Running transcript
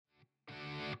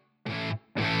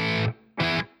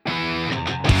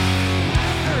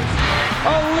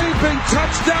Moving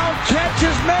touchdown catch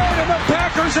is made, and the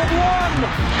Packers have won.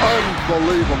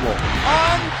 Unbelievable.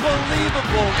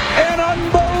 Unbelievable. An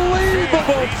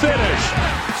unbelievable finish.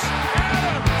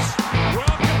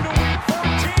 Welcome to week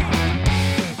 14.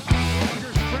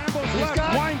 He's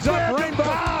got winds up Rainbow.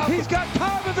 Cobb. He's got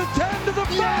Cobb at the 10 to the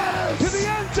 5 to the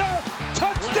end zone.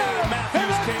 Touchdown. And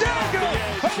a dagger.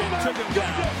 Oh my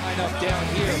goodness. Line up down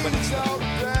here, but it's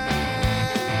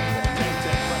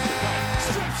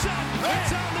Strip shot.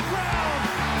 It's on the ground.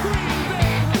 Green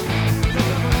Bay.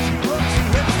 Looks, he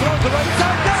hits, throws the right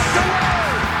side.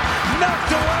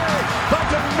 Knocked away by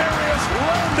Demarius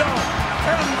Randall.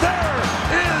 And there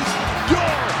is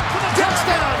your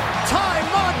touchdown. Ty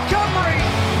Montgomery.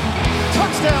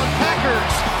 Touchdown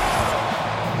Packers.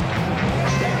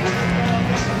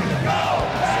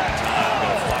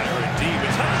 Fire it deep.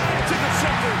 It's high to the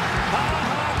center.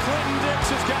 Clinton Dix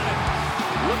has got it.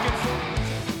 Looking for.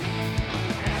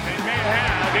 They may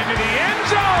have into the end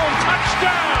zone.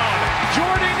 Touchdown.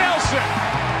 Jordy Nelson.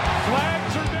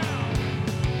 Flags are down.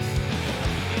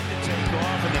 To take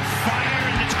off and then fire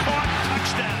and it's caught.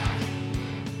 Touchdown.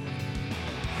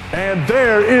 And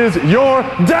there is your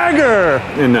dagger.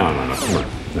 No.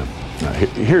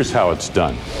 Here's how it's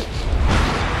done.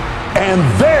 And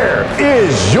there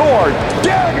is your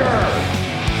dagger.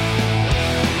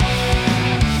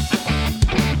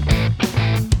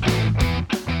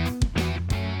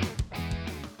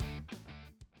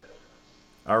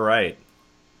 All right.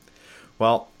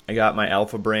 Well, I got my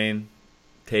alpha brain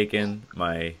taken,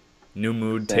 my new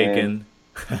mood taken.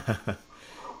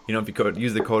 You know, if you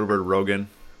use the code word Rogan,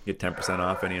 get 10%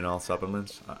 off any and all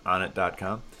supplements on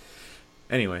it.com.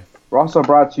 Anyway. We're also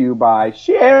brought to you by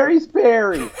Sherry's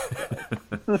Berry.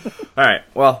 All right.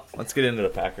 Well, let's get into the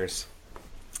Packers.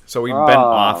 So we've been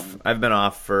off. I've been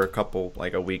off for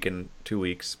a week and 2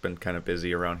 weeks. Been kind of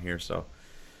busy around here, so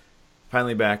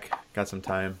finally back. Got some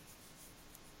time.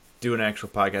 Do an actual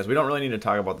podcast. We don't really need to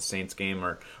talk about the Saints game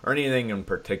or anything in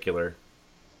particular.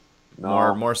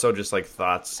 No. More so just like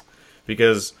thoughts,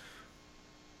 because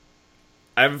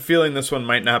I have a feeling this one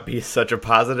might not be such a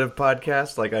positive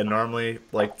podcast like I normally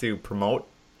like to promote,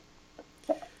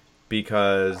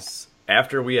 because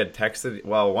after we had texted,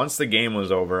 once the game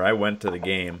was over, I went to the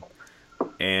game,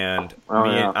 and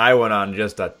I went on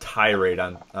just a tirade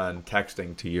on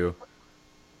texting to you.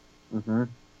 Mm-hmm.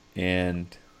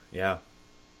 And yeah.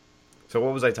 So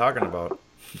what was I talking about?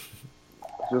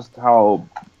 Just how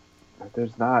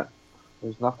there's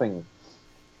nothing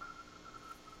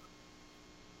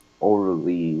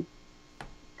overly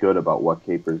good about what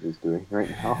Capers is doing right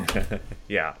now.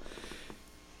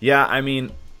 Yeah, I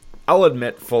mean, I'll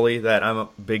admit fully that I'm a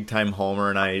big-time homer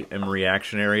and I am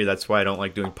reactionary. That's why I don't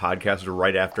like doing podcasts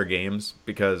right after games,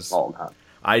 because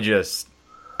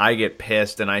I get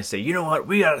pissed and I say, you know what,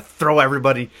 we got to throw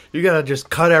everybody. You got to just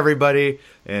cut everybody.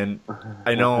 And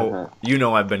I know,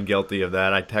 I've been guilty of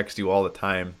that. I text you all the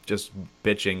time, just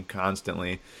bitching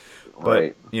constantly.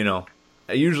 But, Right.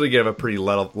 I usually give a pretty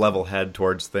level head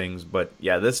towards things. But,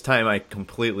 yeah, this time I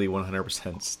completely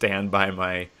 100% stand by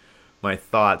my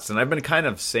thoughts. And I've been kind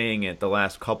of saying it the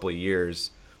last couple of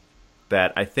years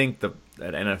that I think that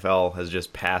NFL has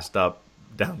just passed up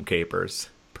down Capers,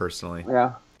 personally.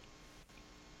 Yeah.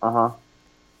 Uh-huh.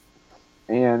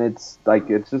 And it's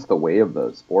just the way of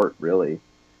the sport, really,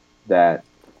 that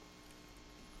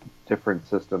different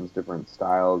systems, different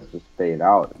styles just fade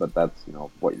out. But that's,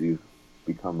 what you've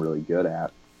become really good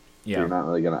at. Yeah. So you're not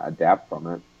really going to adapt from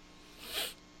it.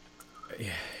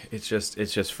 Yeah, it's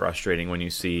just frustrating when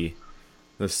you see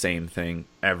the same thing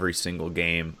every single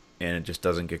game and it just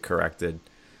doesn't get corrected.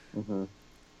 Mm-hmm.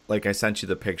 Like I sent you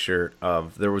the picture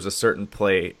of, there was a certain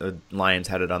play, the Lions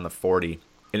had it on the 40.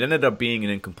 It ended up being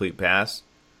an incomplete pass,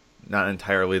 not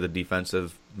entirely the defense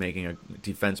making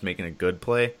a good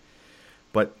play,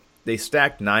 but they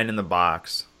stacked 9 in the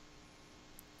box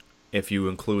if you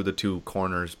include the 2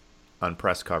 corners on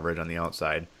press coverage on the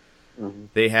outside. Mm-hmm.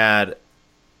 They had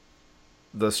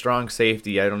the strong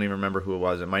safety, I don't even remember who it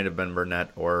was. It might have been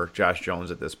Burnett or Josh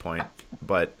Jones at this point.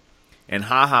 And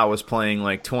HaHa was playing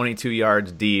like 22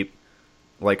 yards deep,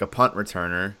 like a punt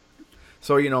returner.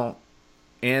 So,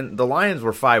 and the Lions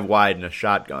were 5 wide in a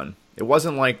shotgun. It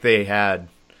wasn't like they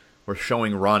were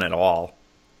showing run at all.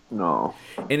 No.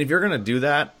 And if you're going to do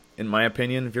that, in my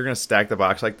opinion, if you're going to stack the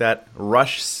box like that,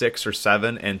 rush 6 or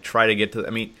 7 and try to get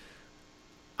to...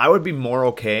 I would be more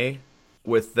okay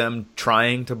with them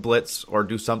trying to blitz or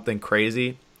do something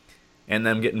crazy and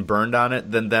them getting burned on it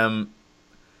than them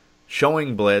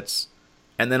showing blitz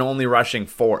and then only rushing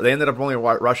 4. They ended up only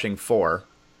rushing 4.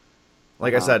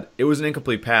 Like I said, it was an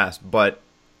incomplete pass, but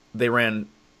they ran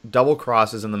double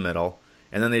crosses in the middle,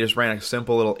 and then they just ran a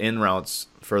simple little in routes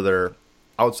for their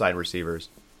outside receivers.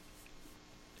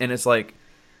 And it's like,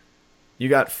 you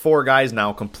got 4 guys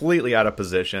now completely out of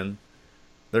position.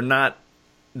 They're not,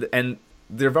 and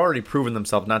they've already proven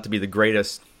themselves not to be the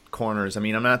greatest corners. I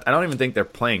mean, I don't even think they're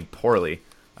playing poorly.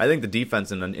 I think the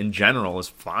defense in general is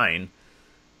fine,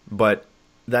 but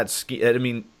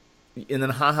and then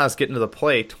Haha's getting to the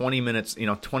play 20 minutes,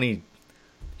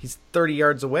 he's 30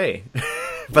 yards away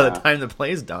by the time the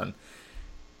play's done.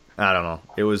 I don't know.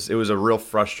 It was a real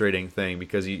frustrating thing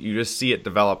because you just see it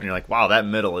develop and you're like, wow, that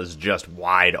middle is just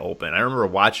wide open. I remember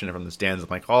watching it from the stands. I'm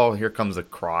like, oh, here comes a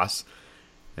cross.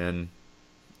 And,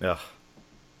 ugh.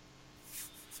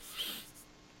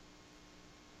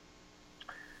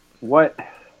 What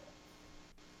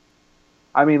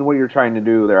you're trying to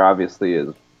do there obviously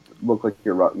is look like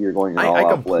you're going all I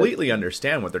out completely blitz.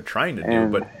 understand what they're trying to do,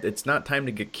 but it's not time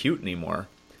to get cute anymore.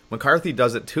 McCarthy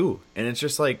does it too, and it's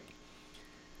just like,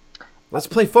 let's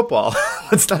play football.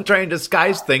 Let's not try and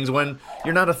disguise things when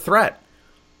you're not a threat.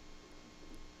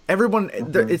 Everyone,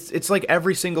 it's like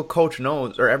every single coach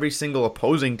knows, or every single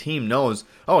opposing team knows,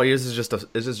 oh, this is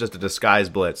just a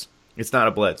disguised blitz. It's not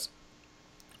a blitz.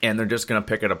 And they're just going to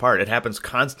pick it apart. It happens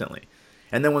constantly.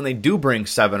 And then when they do bring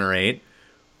 7 or 8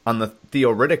 on the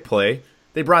Theo Riddick play,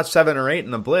 they brought 7 or 8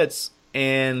 in the blitz,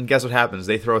 and guess what happens?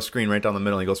 They throw a screen right down the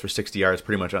middle, and he goes for 60 yards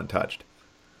pretty much untouched.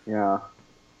 Yeah.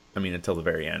 I mean, until the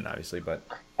very end, obviously, but...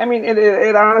 I mean,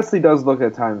 it honestly does look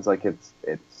at times like it's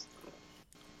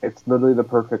literally the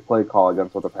perfect play call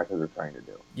against what the Packers are trying to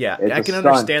do. Yeah, it's I can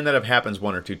understand that it happens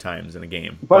 1 or 2 times in a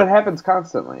game. But it happens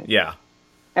constantly. Yeah.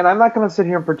 And I'm not going to sit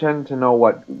here and pretend to know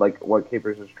what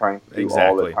Capers is trying to do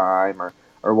all the time,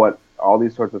 or what all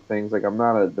these sorts of things. Like, I'm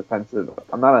not an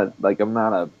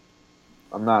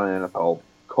NFL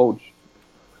coach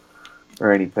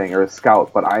or anything, or a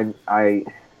scout. But why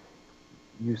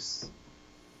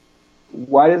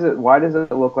does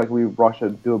it look like we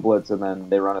do a blitz and then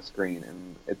they run a screen,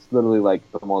 and it's literally like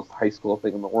the most high school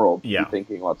thing in the world. Yeah.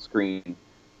 Thinking about screen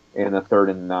in a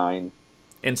 3rd and 9.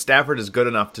 And Stafford is good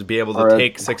enough to be able to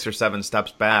take 6 or 7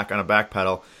 steps back on a back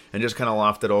pedal and just kind of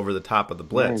loft it over the top of the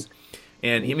blitz.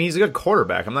 And he's a good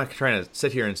quarterback. I'm not trying to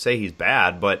sit here and say he's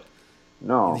bad, but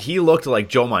no, he looked like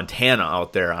Joe Montana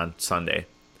out there on Sunday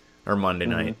or Monday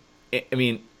night. I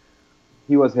mean,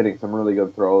 he was hitting some really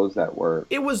good throws that were.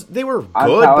 They were good,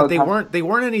 but they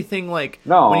weren't anything like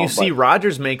when you see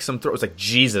Rodgers make some throws. Like,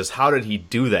 Jesus, how did he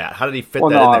do that? How did he fit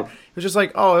that in there? It was just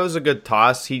like, oh, it was a good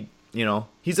toss. He's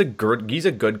a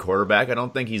good quarterback. I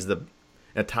don't think he's a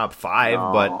top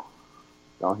 5, but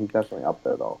no, he's definitely up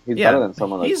there though. He's better than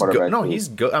some of the quarterbacks. Good. No, he's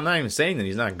good. I'm not even saying that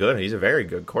he's not good. He's a very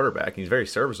good quarterback. He's very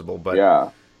serviceable,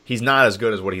 but he's not as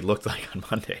good as what he looked like on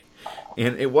Monday.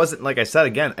 And it wasn't, like I said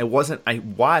again, I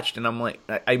watched and I'm like,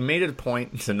 I made it a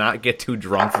point to not get too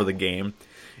drunk for the game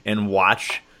and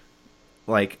watch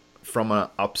like from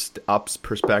a ups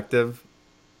perspective,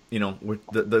 with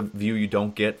the view you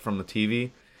don't get from the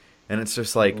TV. And it's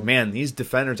just like, man, these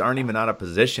defenders aren't even out of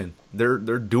position. They're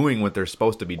doing what they're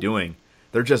supposed to be doing.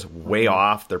 They're just way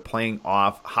off. They're playing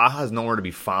off. Haha's nowhere to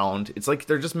be found. It's like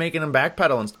they're just making him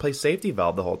backpedal and play safety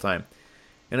valve the whole time.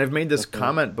 And I've made this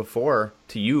comment before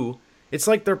to you. It's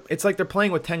like they're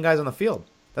playing with 10 guys on the field.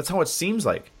 That's how it seems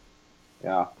like.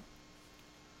 Yeah.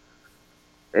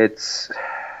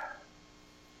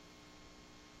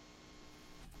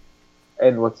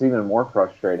 And what's even more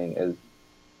frustrating is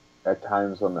at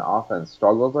times when the offense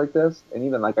struggles like this, and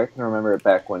even like I can remember it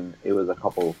back when it was a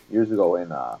couple years ago in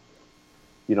then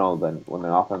when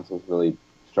the offense was really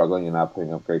struggling and not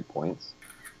putting up great points,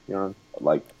 was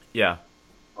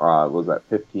that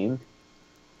 15?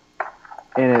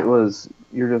 And it was,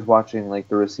 you're just watching like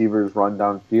the receivers run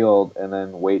downfield and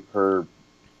then wait to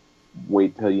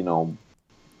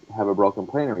have a broken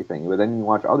play and everything. But then you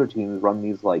watch other teams run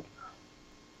these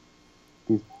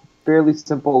fairly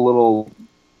simple little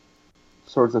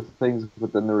sorts of things,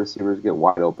 but then the receivers get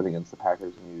wide open against the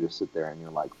Packers, and you just sit there and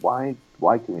you're like, why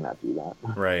can we not do that?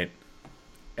 Right.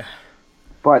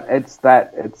 But it's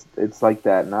like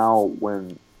that now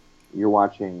when you're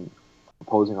watching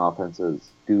opposing offenses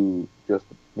do just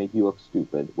make you look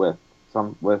stupid and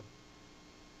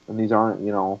these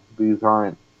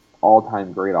aren't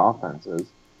all-time great offenses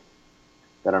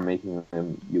that are making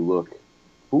you look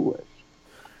foolish.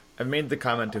 I've made the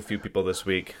comment to a few people this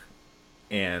week,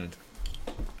 and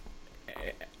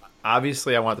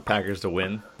obviously I want the Packers to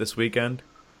win this weekend.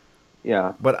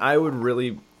 Yeah. But I would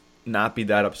really not be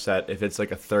that upset if it's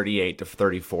like a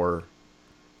 38-34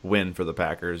 win for the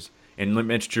Packers, and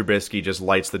Mitch Trubisky just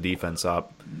lights the defense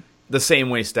up the same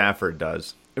way Stafford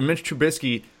does. And Mitch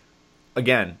Trubisky,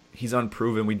 again, he's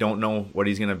unproven. We don't know what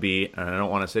he's going to be, and I don't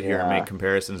want to sit here and make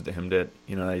comparisons to him that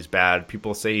he's bad.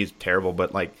 People say he's terrible,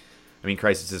 but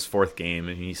Christ, it's his 4th game,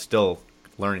 and he's still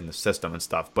learning the system and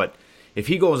stuff. But if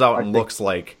he goes out and looks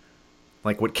like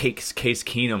what Case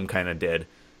Keenum kind of did,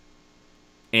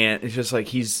 and it's just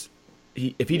like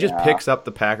if he just picks up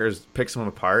the Packers, picks them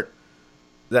apart,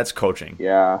 that's coaching.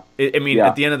 Yeah. At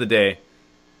the end of the day,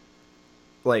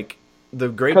 the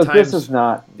great times,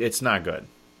 it's not good.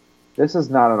 This is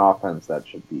not an offense that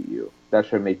should beat you. That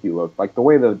should make you look like the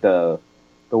way that the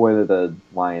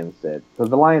Lions did. Because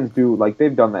the Lions do,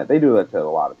 they've done that. They do that to a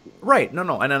lot of teams. Right.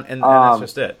 No. And that's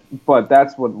just it. But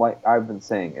that's what I've been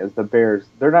saying is the Bears,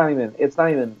 it's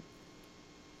not even,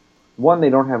 one, they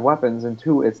don't have weapons, and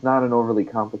two, it's not an overly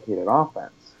complicated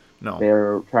offense. No.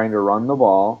 They're trying to run the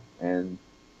ball and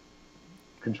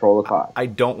control the clock. I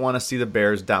don't want to see the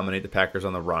Bears dominate the Packers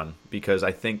on the run because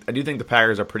I do think the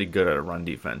Packers are pretty good at a run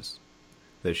defense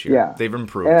this year. Yeah. They've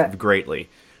improved greatly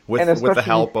with the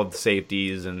help of the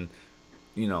safeties and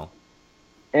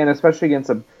and especially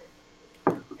against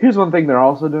here's one thing they're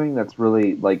also doing that's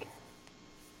really the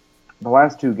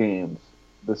last 2 games,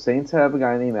 the Saints have a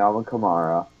guy named Alvin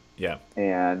Kamara. Yeah.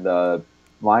 And the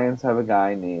Lions have a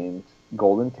guy named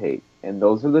Golden Tate. And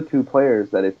those are the 2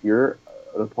 players that if you're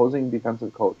an opposing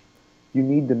defensive coach, you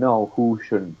need to know who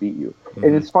shouldn't beat you. Mm-hmm.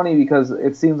 And it's funny because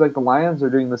it seems like the Lions are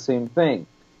doing the same thing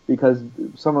because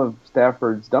some of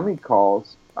Stafford's dummy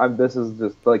calls, this is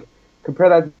just compare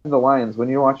that to the Lions when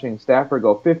you're watching Stafford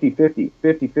go 50-50,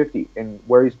 50-50, and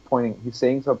where he's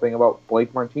saying something about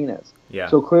Blake Martinez. Yeah.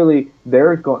 So clearly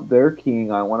they're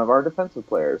keying on one of our defensive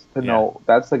players to know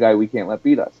that's the guy we can't let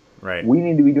beat us. Right. We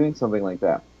need to be doing something like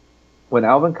that. When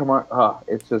Alvin Kamara,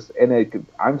 it's just,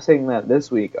 I'm saying that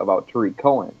this week about Tariq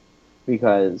Cohen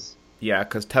because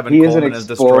Tevin Coleman has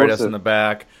destroyed us in the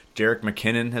back. Jerick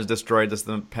McKinnon has destroyed us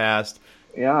in the past.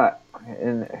 Yeah,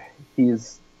 and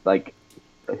he's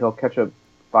he'll catch a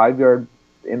 5-yard,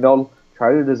 and they'll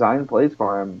try to design plays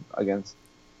for him against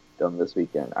them this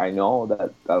weekend. I know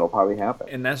that'll probably happen.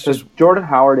 And that's just Jordan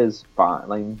Howard is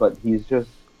fine, but he's just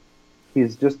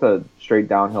a straight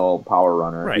downhill power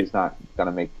runner. Right. He's not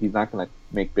gonna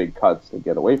make big cuts to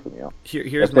get away from you.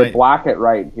 If they block it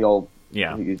right,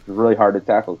 he's really hard to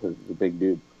tackle because he's a big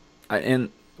dude. And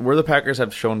where the Packers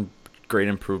have shown great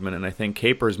improvement, and I think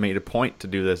Capers made a point to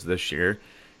do this year,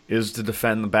 is to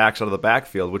defend the backs out of the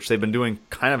backfield, which they've been doing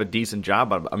kind of a decent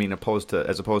job of. Opposed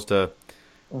to.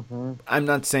 Mm-hmm. I'm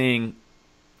not saying.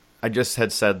 I just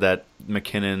had said that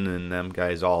McKinnon and them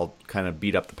guys all kind of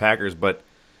beat up the Packers, but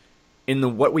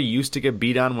what we used to get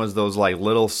beat on was those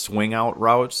little swing out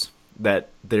routes that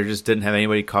they just didn't have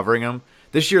anybody covering them.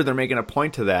 This year they're making a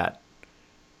point to that.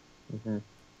 Mm-hmm.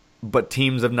 But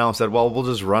teams have now said, well, we'll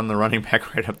just run the running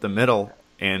back right up the middle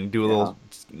and do a little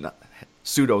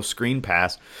pseudo screen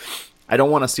pass. I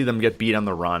don't want to see them get beat on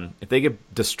the run. If they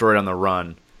get destroyed on the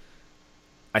run,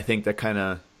 I think that kind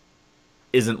of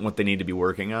isn't what they need to be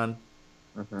working on.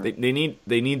 Mm-hmm.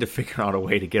 They need to figure out a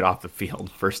way to get off the field,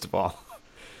 first of all.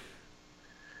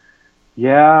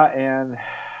 Yeah, and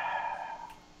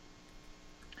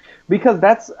because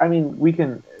we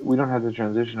don't have to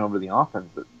transition over the offense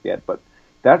yet, but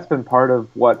that's been part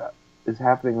of what is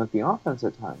happening with the offense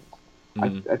at times.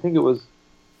 Mm-hmm. I think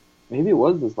maybe it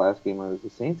was this last game or it was the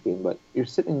Saints game, but you're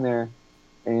sitting there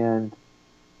and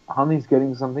Huntley's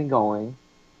getting something going.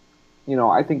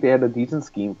 I think they had a decent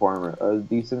scheme for him, a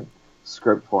decent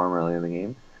script for him early in the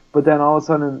game, but then all of a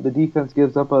sudden the defense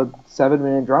gives up a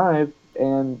 7-minute drive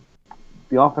and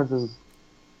the offense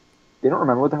they don't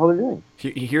remember what the hell they're doing.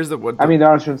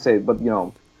 I shouldn't say, but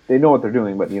they know what they're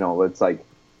doing, but it's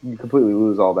you completely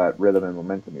lose all that rhythm and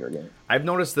momentum you're getting. I've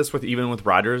noticed this even with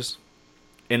Rodgers,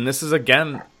 and this is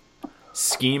again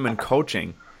scheme and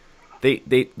coaching.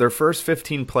 Their first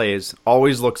 15 plays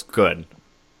always looks good.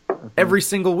 Mm-hmm. Every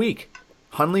single week.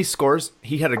 Hundley scores.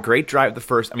 He had a great drive the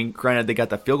first. Granted they got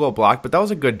the field goal blocked, but that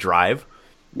was a good drive.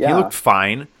 Yeah. He looked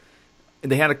fine.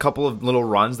 They had a couple of little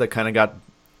runs that kind of got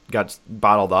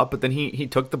bottled up, but then he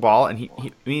took the ball and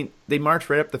they marched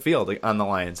right up the field on the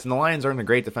Lions. And the Lions aren't a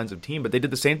great defensive team, but they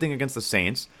did the same thing against the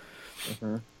Saints.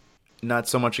 Mm-hmm. Not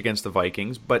so much against the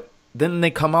Vikings, but then they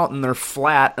come out and they're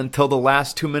flat until the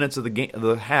last 2 minutes of the game,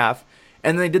 the half,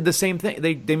 and they did the same thing.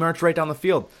 They marched right down the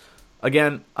field.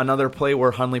 Again, another play where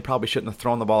Hundley probably shouldn't have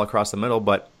thrown the ball across the middle,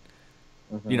 but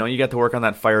mm-hmm. You got to work on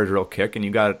that fire drill kick, and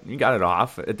you got it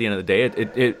off. At the end of the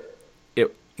day,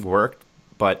 it worked,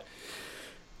 but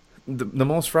the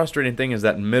most frustrating thing is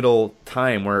that middle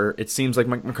time where it seems like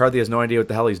McCarthy has no idea what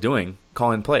the hell he's doing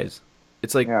calling plays.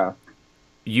 It's like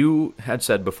you had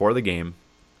said before the game,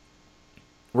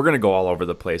 we're gonna go all over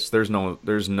the place. There's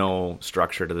no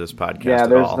structure to this podcast Yeah, at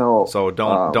there's all. no. So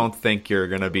don't think you're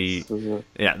gonna be.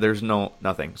 Yeah, there's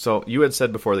nothing. So you had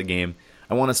said before the game,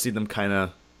 I want to see them kind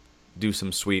of do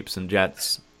some sweeps and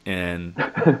jets, and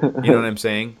you know what I'm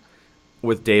saying,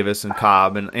 with Davis and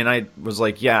Cobb, and I was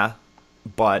like, yeah,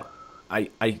 but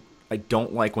I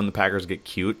don't like when the Packers get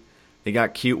cute. They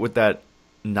got cute with that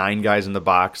 9 guys in the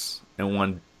box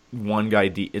and one guy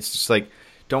deep. It's just like,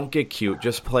 don't get cute.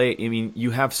 Just play. I mean,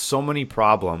 you have so many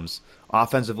problems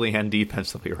offensively and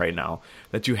defensively right now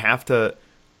that you have to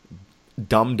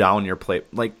dumb down your play.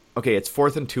 Like, okay, it's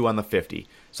 4th and 2 on the 50.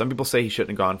 Some people say he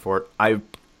shouldn't have gone for it. I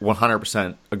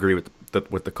 100% agree with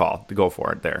the call to go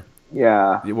for it there.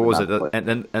 Yeah. What was it? And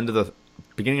then end of the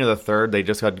beginning of the third, they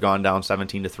just had gone down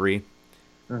 17-3.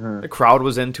 The crowd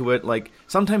was into it. Like,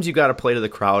 sometimes you got to play to the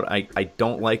crowd. I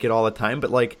don't like it all the time,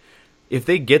 but like, if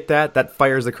they get that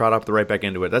fires the crowd up right back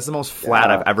into it. That's the most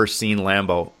flat I've ever seen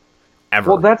Lambeau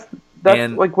ever. Well, that's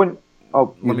and like when.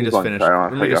 Oh, let me just finish.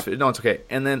 No, it's okay.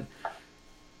 And then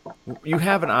you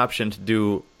have an option to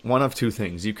do one of two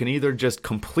things. You can either just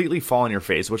completely fall on your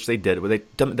face, which they did with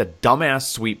the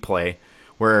dumbass sweep play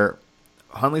where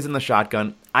Hundley's in the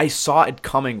shotgun. I saw it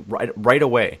coming right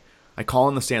away. I call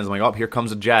in the stands. I'm like, oh, here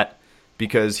comes a jet,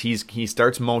 because he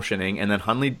starts motioning, and then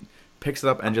Hundley picks it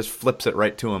up and just flips it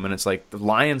right to him. And it's like the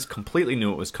Lions completely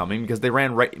knew it was coming because they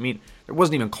ran right. I mean, it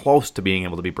wasn't even close to being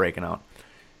able to be breaking out.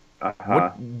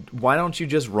 Why don't you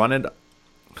just run it?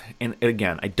 And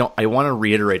again, I want to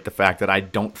reiterate the fact that I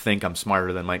don't think I'm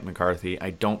smarter than Mike McCarthy. I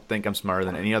don't think I'm smarter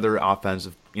than any other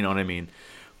offensive. You know what I mean?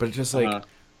 But it's just like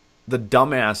the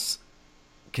dumbass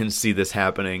can see this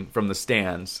happening from the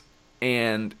stands,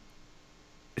 and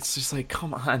it's just like,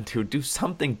 come on, dude, do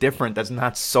something different that's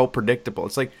not so predictable.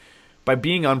 It's like, by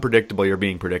being unpredictable, you're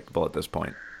being predictable at this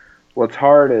point. What's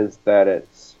hard is that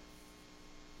it's...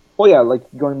 Well, yeah, like,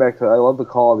 going back to... I love the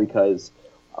call because,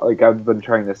 like I've been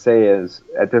trying to say, is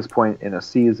at this point in a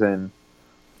season,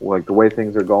 like, the way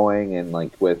things are going and,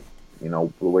 like, with, you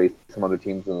know, the way some other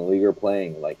teams in the league are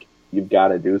playing, like, you've got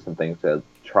to do some things to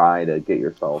try to get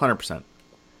yourself... 100%.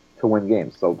 To win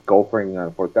games. So go for it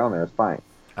on 4th down there is fine.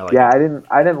 I like it.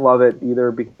 I didn't love it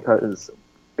either, because...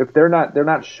 If they're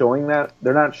not showing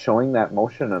that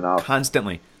motion enough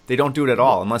constantly, they don't do it at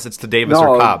all unless it's to Davis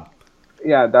or Cobb.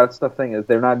 Yeah, that's the thing, is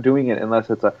they're not doing it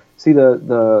unless it's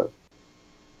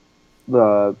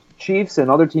the Chiefs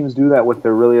and other teams do that with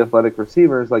their really athletic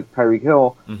receivers like Tyreek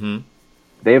Hill. Mm-hmm.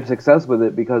 They have success with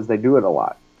it because they do it a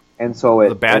lot, and so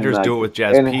the Badgers do it with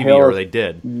Jazz Peavy, or they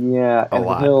did. Yeah, a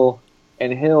lot. Hill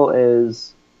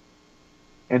is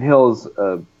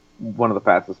one of the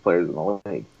fastest players in the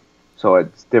league. So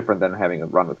it's different than having a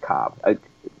run with Cobb.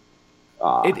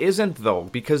 It isn't, though,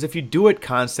 because if you do it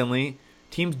constantly,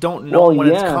 teams don't know when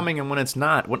it's coming and when it's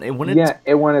not. When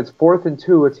it's 4th and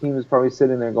 2, a team is probably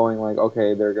sitting there going like,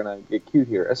 okay, they're gonna get cute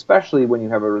here. Especially when you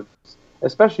have a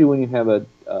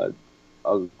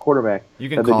quarterback. You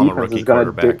can call him a rookie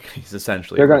quarterback. He's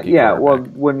essentially a rookie quarterback. Well,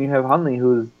 when you have Hundley,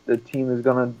 who's the team is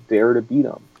gonna dare to beat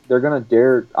him. They're gonna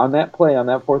dare on that play on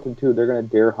that 4th and 2. They're gonna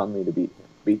dare Hundley to beat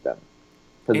them.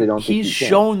 They don't he's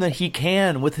shown that he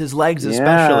can with his legs,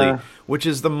 especially, which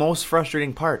is the most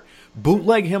frustrating part.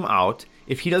 Bootleg him out.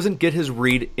 If he doesn't get his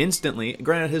read instantly,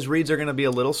 granted his reads are going to be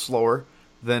a little slower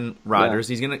than Rodgers.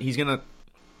 Yeah. He's gonna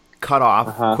cut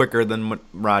off quicker than what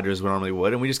Rodgers normally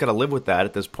would, and we just got to live with that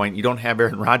at this point. You don't have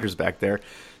Aaron Rodgers back there,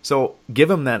 so give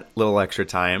him that little extra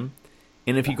time.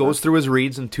 And if he goes through his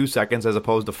reads in 2 seconds as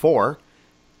opposed to 4,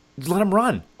 just let him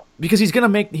run. Because he's going to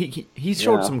make... He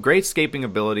showed some great escaping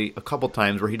ability a couple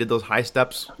times where he did those high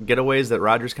steps getaways that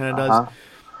Rodgers kind of does.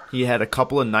 He had a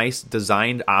couple of nice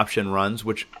designed option runs,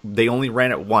 which they only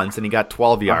ran it once, and he got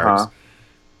 12 yards.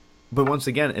 But once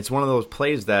again, it's one of those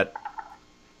plays that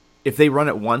if they run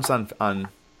it once on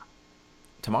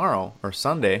tomorrow or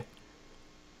Sunday,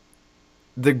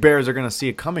 the Bears are going to see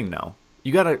it coming now.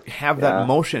 You got to have that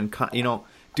motion,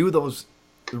 do those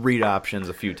read options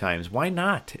a few times. Why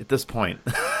not at this point?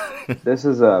 This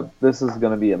is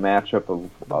going to be a matchup of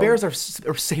the Bears are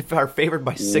favored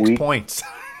by 6 points.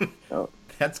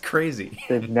 That's crazy.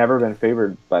 They've never been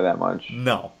favored by that much.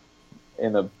 No,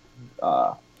 in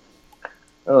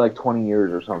like 20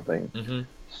 years or something. Mm-hmm.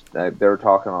 They were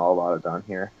talking all about it down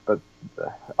here, but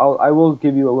I will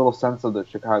give you a little sense of the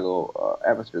Chicago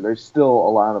atmosphere. There's still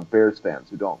a lot of Bears fans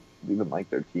who don't even like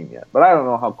their team yet, but I don't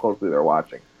know how closely they're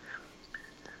watching.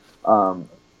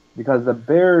 Because the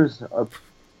Bears are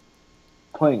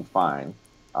playing fine.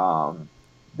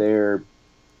 They've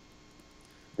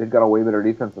got a way better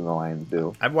defense than the Lions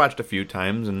do. I've watched a few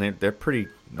times, and they're pretty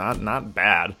not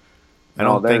bad.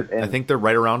 I think they're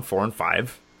right around 4 and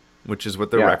 5. which is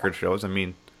what their record shows. I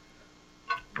mean,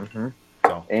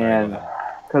 so and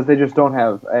because they just don't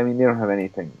have. I mean, they don't have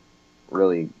anything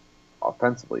really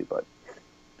offensively, but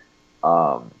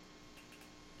I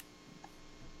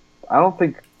don't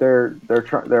think they're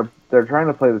trying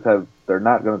to play the type. They're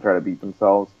not going to try to beat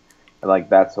themselves, and like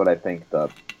that's what I think.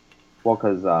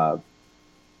 Because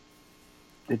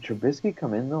did Trubisky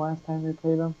come in the last time they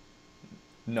played him?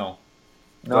 No.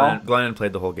 No. Glennon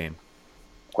played the whole game.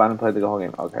 Glennon played the whole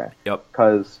game. Okay. Yep.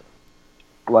 Because,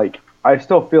 like, I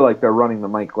still feel like they're running the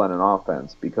Mike Glennon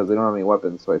offense because they don't have any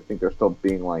weapons. So I think they're still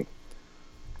being like,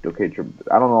 okay,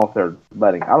 I don't know if they're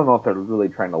really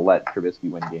trying to let Trubisky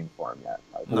win games for him yet.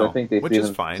 No, I think they see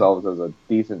themselves as a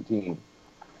decent team,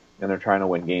 and they're trying to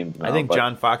win games. Now, I think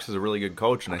John Fox is a really good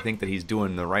coach, and I think that he's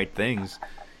doing the right things.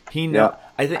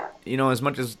 I think as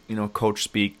much as coach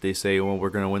speak, they say, "Well, we're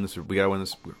going to win this. We got to win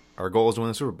this. Our goal is to win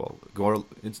the Super Bowl."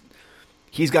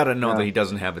 He's got to know that he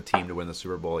doesn't have a team to win the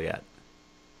Super Bowl yet.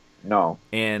 No,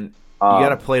 and you got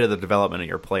to play to the development of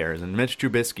your players. And Mitch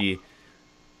Trubisky,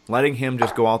 letting him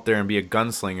just go out there and be a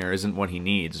gunslinger isn't what he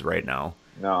needs right now.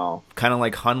 No, kind of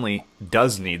like Hundley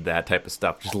does need that type of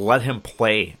stuff. Just let him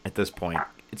play at this point.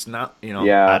 It's not,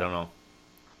 I don't know.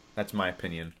 That's my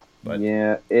opinion. But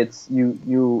yeah, it's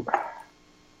you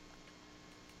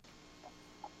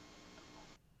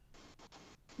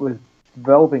with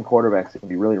developing quarterbacks, it can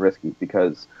be really risky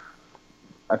because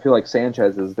I feel like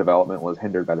Sanchez's development was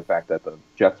hindered by the fact that the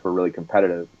Jets were really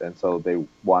competitive, and so they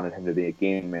wanted him to be a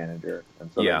game manager,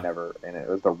 and so they never. And it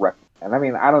was the wreck. And I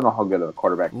mean, I don't know how good of a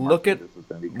quarterback. Look at this is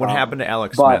going to be. What happened to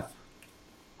Alex Smith.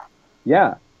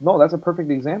 Yeah, no, that's a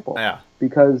perfect example. Yeah,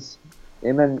 because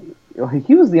and then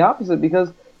he was the opposite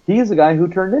because he's the guy who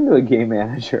turned into a game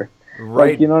manager.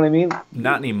 Right. Like, you know what I mean?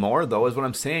 Not anymore, though, is what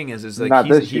I'm saying is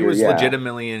like he was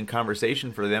legitimately in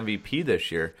conversation for the MVP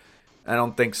this year. I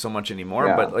don't think so much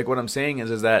anymore, but like what I'm saying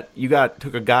is that you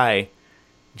took a guy,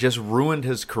 just ruined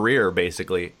his career,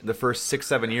 basically. The first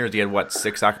 6-7 years, he had,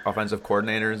 6 offensive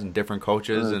coordinators and different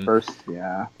coaches.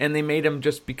 And they made him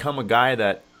just become a guy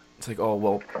that, it's like, oh,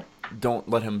 well, don't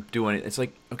let him do anything. It's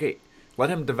like, okay, let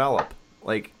him develop.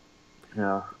 Like,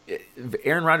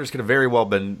 Aaron Rodgers could have very well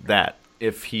been that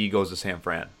if he goes to San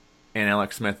Fran. And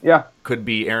Alex Smith could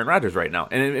be Aaron Rodgers right now.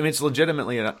 And it's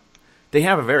legitimately, they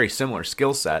have a very similar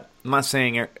skill set. I'm not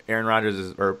saying Aaron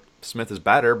Rodgers or Smith is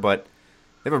better, but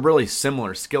they have a really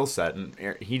similar skill set. And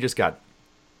he just got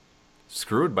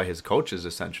screwed by his coaches,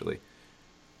 essentially.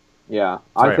 Yeah,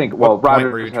 I think,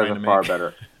 Rodgers has a far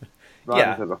better...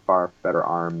 Rodgers has a far better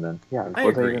arm than... Yeah, I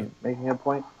agree. Even making a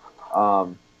point.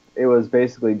 It was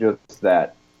basically just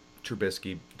that...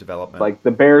 Trubisky development. Like,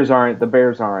 the Bears aren't...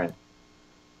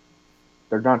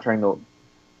 They're not trying to...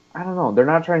 I don't know. They're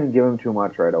not trying to give him too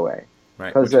much right away.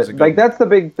 Right. Because, there's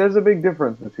a big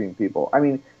difference between people. I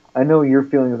mean, I know your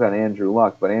feelings on Andrew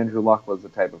Luck, but Andrew Luck was the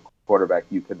type of quarterback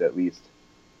you could at least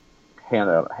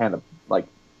have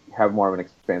more of an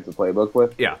expansive playbook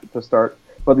with to start.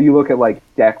 But you look at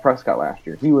Dak Prescott last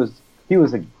year. He was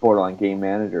a borderline game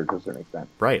manager to a certain extent.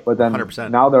 Right. But then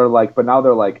 100%. now they're like,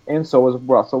 and so was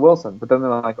Russell Wilson. But then they're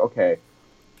like, okay,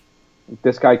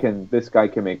 this guy can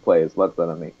make plays. Let's let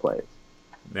him make plays.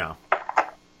 Yeah.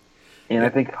 And I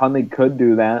think Hundley could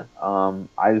do that.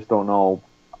 I just don't know.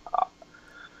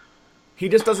 He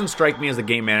just doesn't strike me as a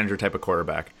game manager type of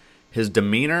quarterback. His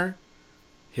demeanor,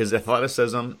 his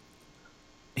athleticism,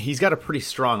 he's got a pretty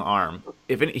strong arm.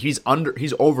 He's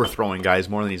overthrowing guys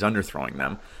more than he's underthrowing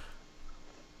them.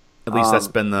 At least that's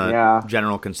been the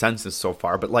general consensus so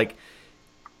far. But and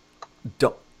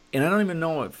I don't even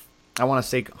know if I want to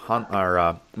say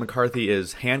McCarthy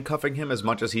is handcuffing him as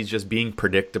much as he's just being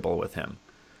predictable with him.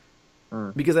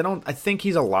 Because I think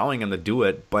he's allowing him to do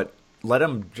it, but let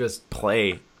him just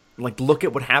play. Like, look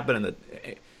at what happened and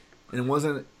it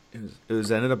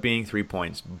ended up being 3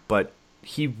 points, but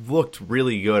he looked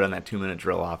really good on that 2-minute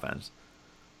drill offense.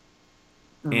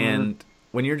 Mm-hmm. And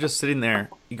when you're just sitting there,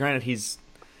 granted, here's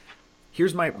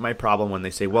my problem when they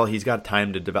say, well, he's got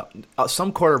time to develop.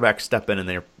 Some quarterbacks step in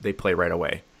and they play right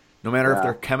away, no matter if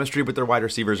they're chemistry with their wide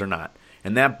receivers or not.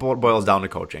 And that boils down to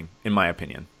coaching, in my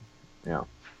opinion. Yeah.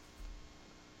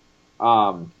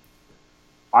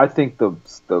 I think the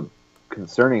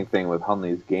concerning thing with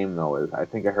Hundley's game, though, is I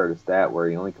think I heard a stat where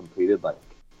he only completed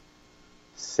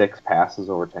 6 passes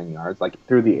over 10 yards,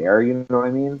 through the air. You know what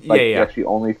I mean? He actually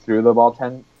only threw the ball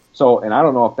 10. So, and I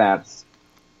don't know if that's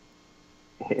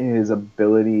his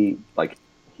ability,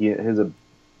 his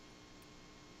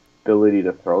ability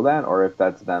to throw that, or if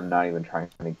that's them not even trying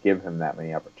to give him that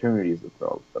many opportunities to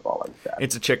throw the ball like that.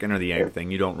 It's a chicken or the egg thing.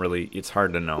 You don't really. It's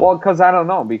hard to know. Well, because I don't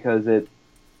know, because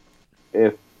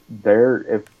if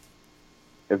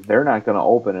if they're not going to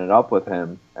open it up with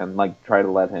him and like try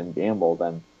to let him gamble,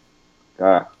 then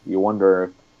you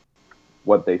wonder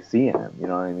what they see in him. You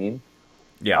know what I mean?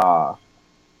 Yeah.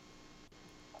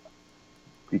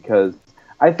 Because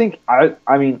I think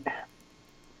I mean,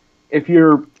 if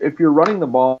you're running the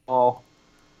ball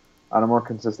on a more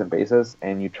consistent basis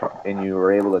and you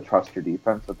are able to trust your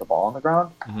defense with the ball on the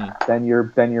ground, then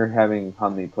you're having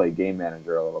Hundley play game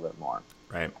manager a little bit more.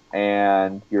 Right.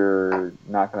 And you're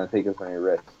not going to take as many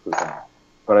risks with him.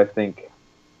 But I think,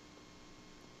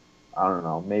 I don't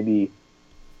know, maybe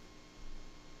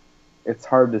it's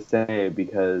hard to say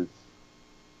because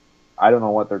I don't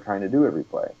know what they're trying to do every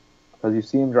play. Because you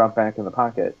see him drop back in the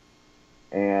pocket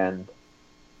and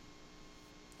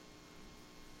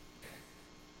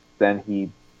then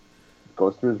he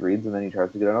goes through his reads and then he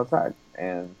tries to get it outside.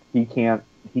 And he can't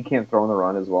throw in the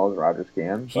run as well as Rodgers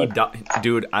can.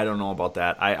 Dude, I don't know about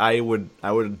that. I'm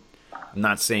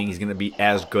not saying he's going to be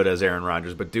as good as Aaron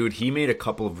Rodgers, but dude, he made a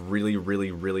couple of really,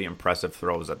 really, really impressive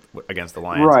throws against the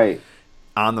Lions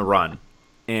on the run.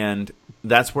 And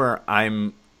that's where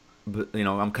I'm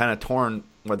kind of torn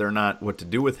whether or not what to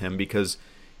do with him because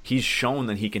he's shown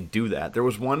that he can do that. There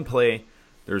was one play,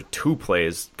 there's two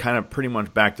plays, kind of pretty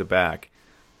much back to back,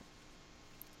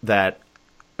 that,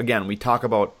 again, we talk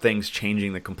about things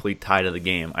changing the complete tide of the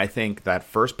game. I think that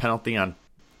first penalty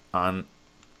on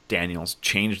Daniels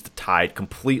changed the tide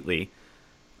completely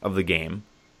of the game.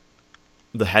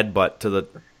 The headbutt to the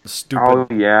stupid. Oh,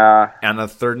 yeah. And the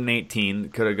 3rd and 18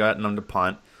 could have gotten them to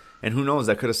punt. And who knows,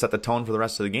 that could have set the tone for the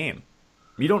rest of the game.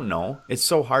 You don't know. It's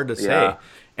so hard to say. Yeah.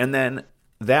 And then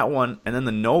that one, and then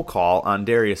the no call on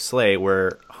Darius Slay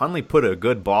where Hundley put a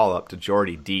good ball up to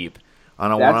Jordy deep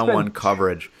on a one-on-one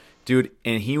coverage. Dude,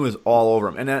 and he was all over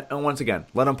him. And once again,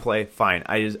 let him play, fine.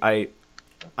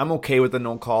 I'm okay with the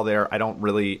no call there. I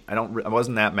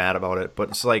wasn't that mad about it, but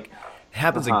it's like it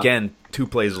happens again 2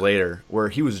 plays later where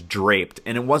he was draped,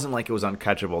 and it wasn't like it was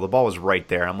uncatchable. The ball was right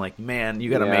there. I'm like, man,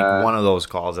 you got to make one of those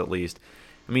calls at least.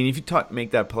 I mean, if you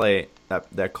make that play,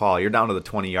 that call, you're down to the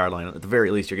 20-yard line. At the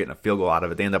very least, you're getting a field goal out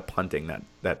of it. They end up punting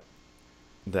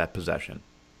that possession.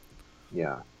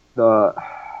 Yeah.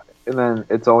 And then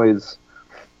it's always,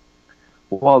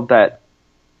 well, that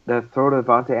throw to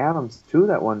Devontae Adams too,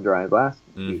 that one drive last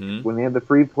week when they had the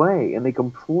free play and they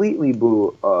completely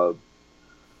blew a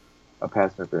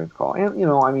pass interference call. And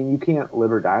you can't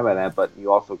live or die by that, but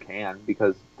you also can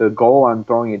because the goal on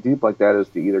throwing it deep like that is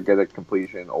to either get a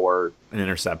completion or an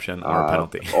interception or a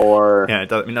penalty. Or yeah,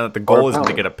 the goal isn't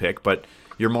to get a pick, but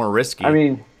you're more risky. I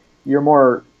mean,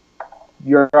 your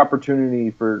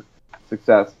opportunity for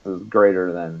success is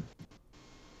greater than,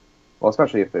 well,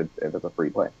 especially if it's a free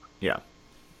play. Yeah.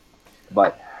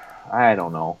 But I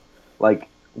don't know. Like,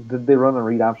 did they run the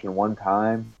read option one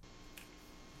time?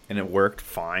 And it worked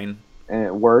fine. And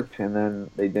it worked, and then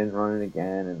they didn't run it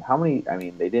again. And how many? I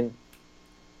mean, they didn't.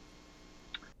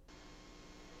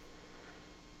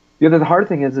 Yeah, the hard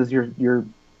thing is you're.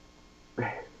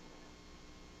 I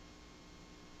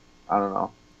don't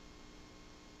know.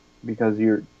 Because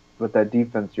with that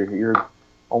defense, you're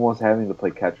almost having to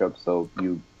play catch up. So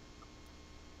you.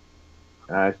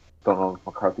 And I don't know if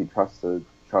McCarthy trusted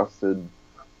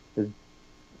his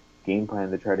game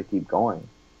plan to try to keep going.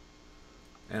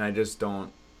 And I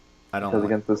don't. Because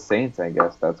against the Saints, I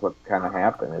guess that's what kind of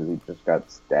happened. Is he just got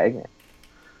stagnant.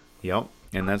 Yep,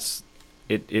 and that's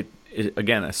it.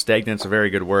 Again, a stagnant's a very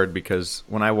good word because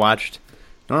when I watched,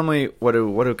 normally what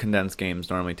do condensed games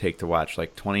normally take to watch?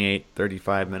 Like 28,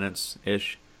 35 minutes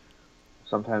ish.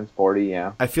 Sometimes 40,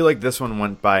 yeah. I feel like this one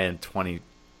went by in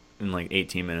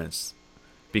 18 minutes.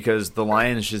 Because the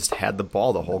Lions just had the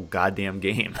ball the whole goddamn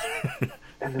game.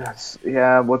 And that's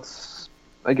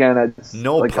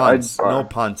no like punts. No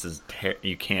punts is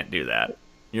you can't do that.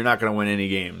 You're not going to win any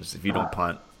games if you don't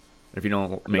punt. If you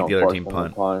don't make the other team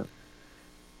punt.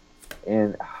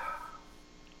 And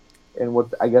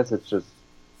what I guess it's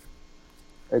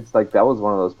like that was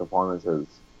one of those performances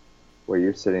where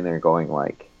you're sitting there going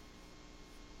like,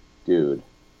 dude,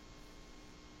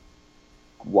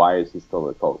 why is he still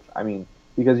the coach? I mean,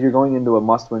 because you're going into a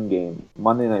must-win game,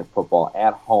 Monday Night Football,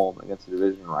 at home against a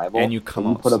division rival. And you come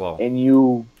out slow. And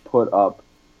you put up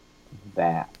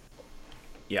that.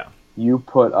 Yeah. You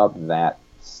put up that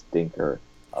stinker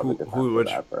of a defensive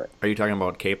effort. Are you talking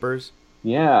about Capers?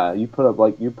 Yeah, you put up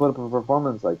a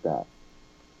performance like that.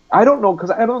 I don't know,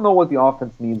 because I don't know what the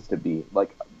offense needs to be.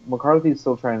 Like, McCarthy's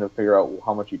still trying to figure out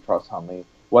how much he trusts Hundley.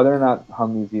 Whether or not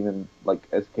Hundley's even, like,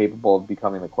 as capable of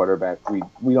becoming the quarterback,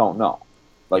 we don't know.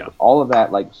 Like, all of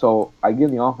that, like, so I give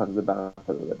the offense the benefit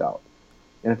of the doubt.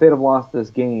 And if they'd have lost this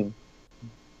game,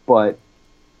 but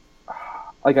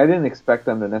like I didn't expect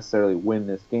them to necessarily win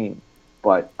this game,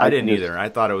 but I didn't either. I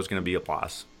thought it was going to be a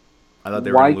loss. I thought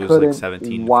they were going to lose like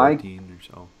 17 to 14 or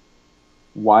so.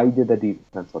 Why did the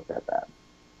defense look that bad?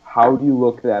 How do you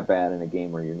look that bad in a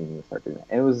game where you're needing to start doing that?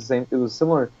 And it was the same. It was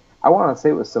similar. I want to say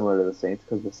it was similar to the Saints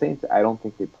because the Saints, I don't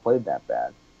think they played that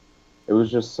bad. It was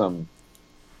just some.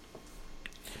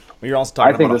 Well, you're also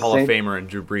talking about a Hall of Famer and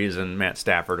Drew Brees and Matt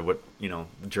Stafford. What the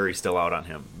jury's still out on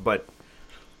him, but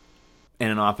in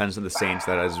an offense of the Saints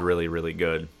that is really, really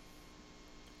good,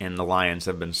 and the Lions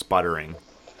have been sputtering.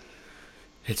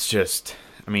 It's just,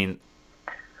 I mean,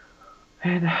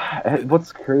 and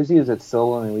what's crazy is it's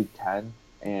still only week 10,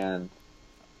 and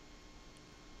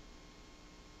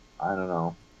I don't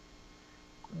know.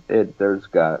 This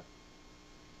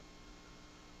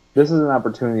is an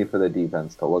opportunity for the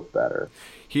defense to look better.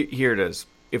 Here it is.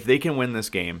 If they can win this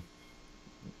game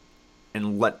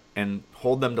and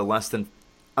hold them to less than,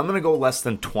 I'm going to go less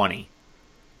than 20.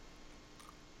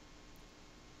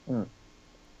 I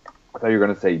thought you were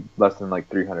going to say less than like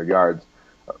 300 yards,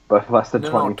 but less than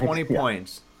 20. No, 20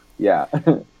 points. Yeah.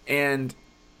 And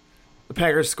the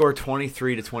Packers score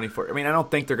 23 to 24. I mean, I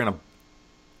don't think they're going to.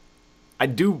 I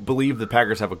do believe the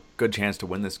Packers have a good chance to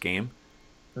win this game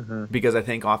because I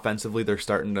think offensively they're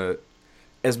starting to,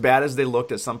 as bad as they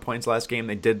looked at some points last game,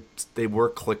 they were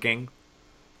clicking,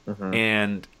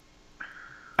 and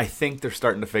I think they're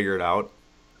starting to figure it out.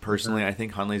 Personally, I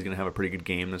think Hundley's going to have a pretty good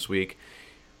game this week.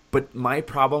 But my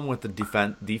problem with the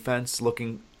defense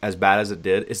looking as bad as it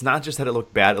did, it's not just that it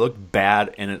looked bad. It looked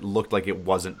bad, and it looked like it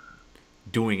wasn't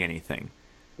doing anything.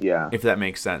 Yeah. If that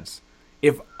makes sense.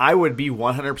 If I would be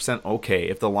 100% okay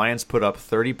if the Lions put up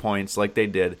 30 points like they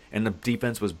did, and the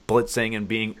defense was blitzing and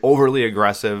being overly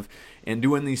aggressive and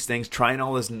doing these things, trying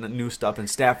all this new stuff, and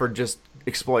Stafford just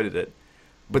exploited it.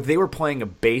 But they were playing a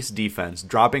base defense,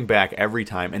 dropping back every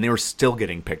time, and they were still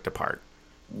getting picked apart.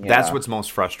 Yeah. That's what's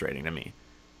most frustrating to me.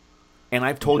 And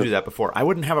I've told you that before. I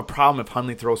wouldn't have a problem if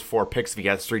Hundley throws 4 picks if he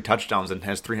has 3 touchdowns and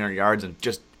has 300 yards and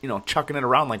just, chucking it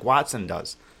around like Watson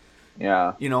does.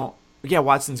 Yeah.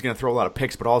 Watson's going to throw a lot of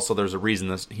picks, but also there's a reason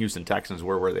the Houston Texans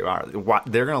were where they are.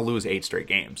 They're going to lose 8 straight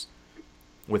games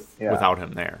without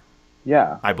him there.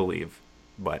 Yeah. I believe.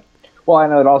 But well, I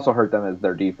know it also hurt them as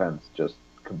their defense just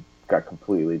got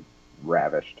completely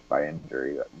ravished by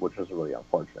injury, which was really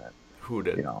unfortunate. Who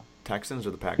did? Texans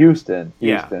or the Packers? Houston.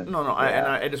 Yeah. No.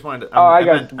 Yeah. I just wanted to. I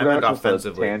meant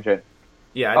offensively. Tangent.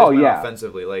 Yeah. I just meant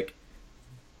offensively, like.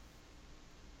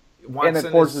 Watson and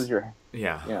it forces your.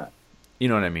 Yeah. Yeah. You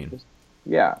know what I mean?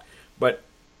 Yeah. But.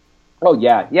 Oh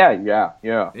yeah.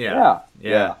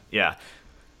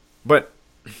 But.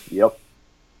 Yep.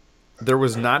 There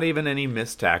was not even any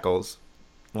missed tackles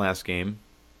last game.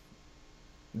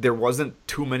 There wasn't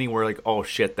too many where like, oh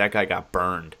shit, that guy got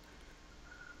burned.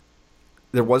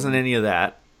 There wasn't any of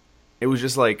that. It was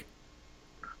just like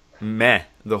meh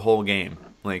the whole game.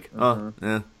 Like,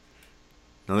 another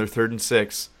 3rd and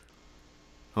 6.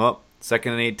 Oh, 2nd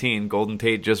and 18. Golden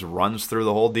Tate just runs through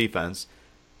the whole defense.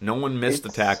 No one missed the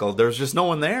tackle. There's just no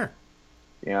one there.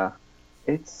 Yeah.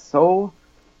 It's so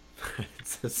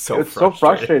it's so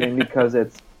frustrating because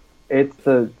it's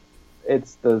the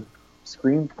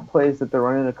screen plays that they're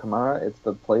running to Kamara, it's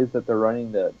the plays that they're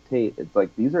running to Tate. It's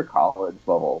like these are college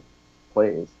level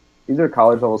plays. These are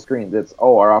college level screens. It's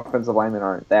our offensive linemen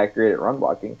aren't that great at run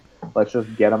blocking. Let's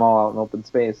just get them all out in open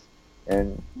space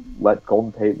and let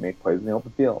Golden Tate make plays in the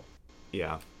open field.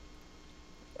 Yeah.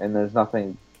 And there's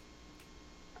nothing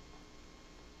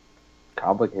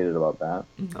complicated about that,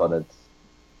 but it's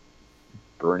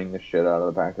burning the shit out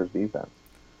of the Packers defense.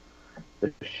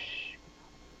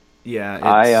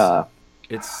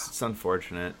 It's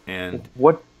unfortunate, and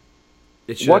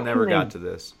it should what have never got to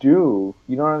this. You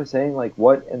know what I'm saying? Like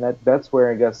what? And that's where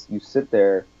I guess you sit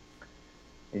there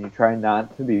and you try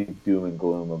not to be doom and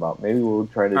gloom about. Maybe we'll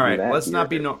try to do that. Let's not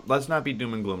be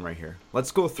doom and gloom right here. Let's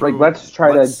go through.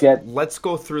 Let's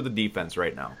go through the defense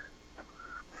right now.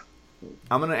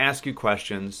 I'm going to ask you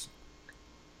questions,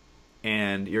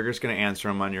 and you're just going to answer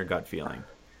them on your gut feeling.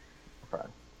 Okay.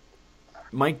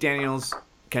 Mike Daniels,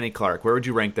 Kenny Clark, where would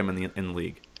you rank them in the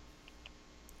league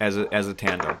as a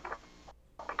tandem?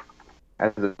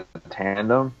 As a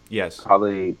tandem? Yes.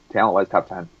 Probably talent-wise, top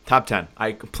 10. Top 10.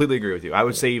 I completely agree with you. I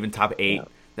would say even top 8. Yeah.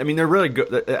 I mean, they're really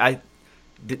good.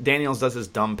 Daniels does his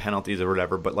dumb penalties or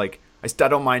whatever, but like I still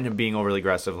don't mind him being overly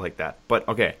aggressive like that. But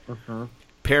okay. Mm-hmm.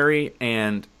 Perry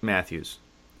and Matthews.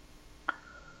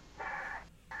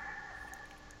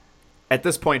 At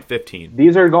this point, 15.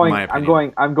 These are going. I'm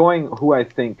going. Who I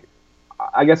think.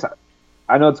 I guess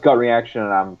I know it's gut reaction,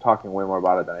 and I'm talking way more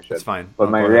about it than I should. It's fine.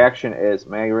 But my reaction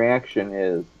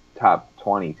is top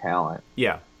 20 talent.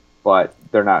 Yeah. but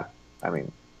they're not. I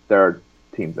mean, there are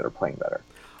teams that are playing better.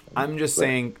 I'm just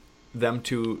saying them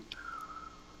two.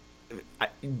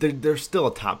 They're still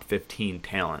a top 15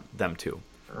 talent. Them two,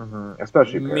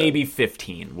 Especially maybe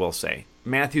 15. We'll say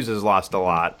Matthews has lost a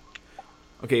lot.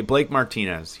 Okay, Blake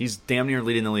Martinez. He's damn near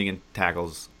leading the league in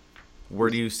tackles. Where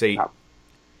do you say?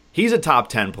 He's a top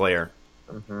 10 player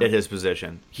at his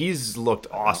position. He's looked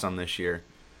awesome this year.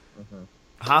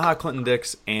 HaHa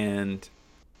Clinton-Dix and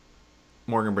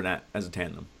Morgan Burnett as a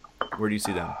tandem. Where do you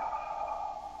see them?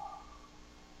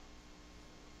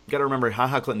 You got to remember,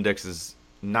 HaHa Clinton-Dix is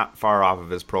not far off of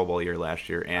his Pro Bowl year last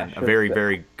year and a very,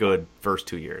 very good first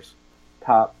 2 years.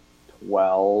 Top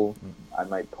 12. I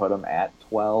might put him at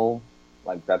 12.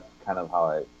 Like, that's kind of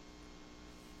how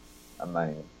I'm not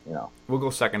even, We'll go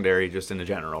secondary just in the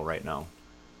general right now.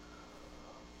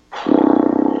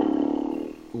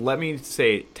 Let me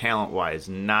say talent-wise,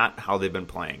 not how they've been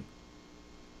playing.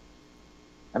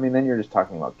 I mean, then you're just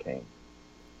talking about King.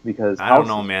 Because I don't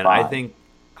know, man. Fine. I think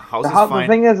House is fine.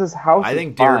 The thing is House I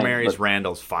think is fine, Mary's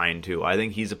Randall's fine, too. I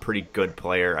think he's a pretty good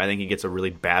player. I think he gets a really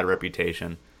bad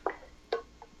reputation.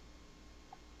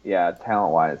 Yeah,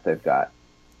 talent-wise, they've got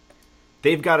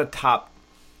a top...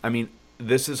 I mean,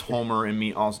 this is Homer and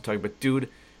me also talking, but, dude,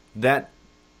 that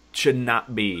should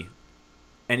not be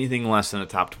anything less than a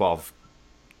top 12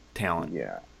 talent.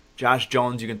 Yeah. Josh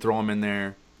Jones, you can throw him in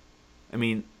there. I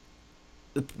mean,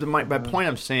 my point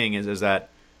I'm saying is that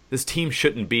this team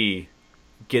shouldn't be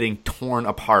getting torn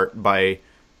apart by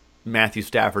Matthew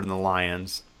Stafford and the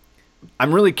Lions.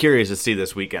 I'm really curious to see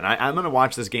this weekend. I'm going to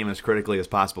watch this game as critically as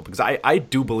possible because I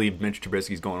do believe Mitch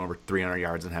Trubisky's going over 300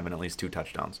 yards and having at least 2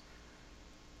 touchdowns.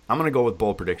 I'm going to go with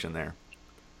bold prediction there.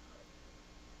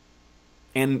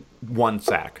 And 1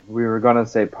 sack. We were going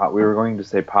to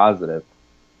say positive.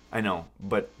 I know,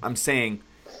 but I'm saying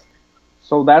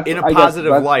so that's in a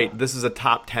positive light, this is a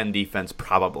top 10 defense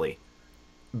probably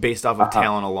based off of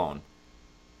talent alone.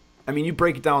 I mean, you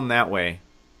break it down that way,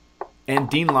 and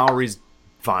Dean Lowry's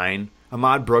fine.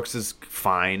 Ahmad Brooks is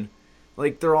fine.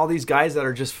 Like, there are all these guys that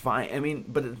are just fine. I mean,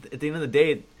 but at the end of the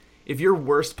day, if your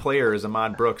worst player is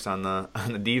Ahmad Brooks on the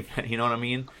defense, you know what I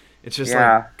mean? It's just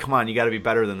like, come on, you got to be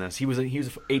better than this. He was an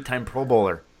 8-time Pro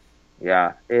Bowler.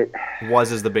 Yeah, it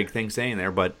is the big thing saying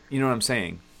there, but you know what I'm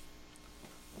saying.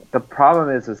 The problem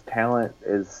is his talent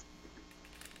is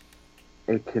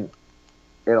it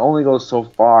only goes so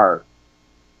far.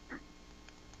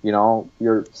 When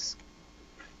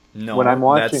I'm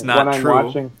watching, that's not when true. I'm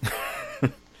watching,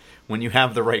 when you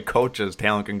have the right coaches,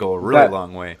 talent can go a really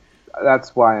long way.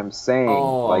 That's why I'm saying.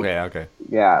 Oh, okay.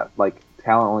 Yeah, like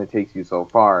talent only takes you so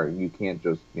far. You can't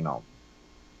just, you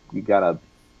gotta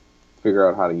figure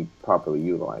out how to properly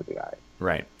utilize the guy.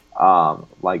 Right.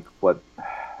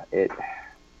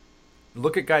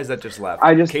 Look at guys that just left.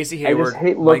 Casey Hayward,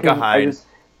 Micah Hyde,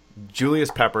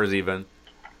 Julius Peppers even.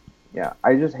 Yeah,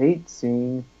 I just hate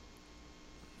seeing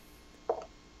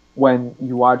when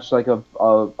you watch like a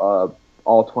all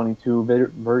 22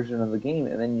 version of the game,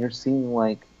 and then you're seeing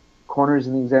like corners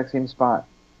in the exact same spot.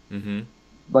 Mm-hmm.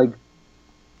 Like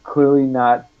clearly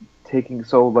not taking.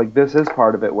 So like this is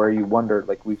part of it where you wonder,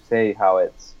 like we say how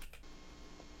it's.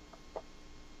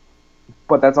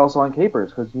 But that's also on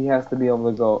Capers because he has to be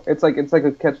able to go. It's like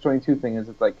a catch-22 thing. Is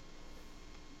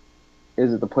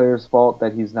it the player's fault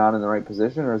that he's not in the right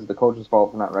position, or is it the coach's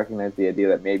fault for not recognizing the idea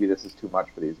that maybe this is too much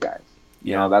for these guys?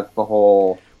 That's the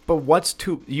whole. But what's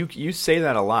too? You say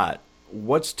that a lot.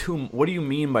 What do you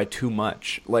mean by too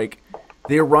much? Like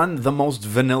they run the most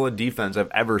vanilla defense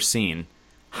I've ever seen.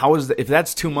 How is if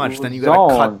that's too much? Then you got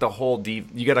to cut the whole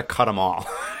You got to cut them all.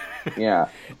 Yeah.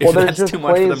 If that's too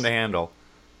much for them to handle.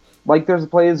 Like there's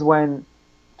plays when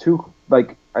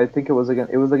I think it was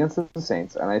against the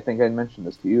Saints, and I think I mentioned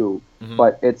this to you,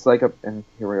 but it's like and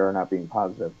here we are not being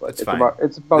positive, but it's about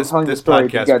telling the story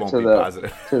to get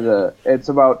to it's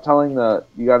about telling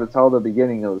you got to tell the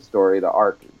beginning of the story, the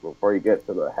arc, before you get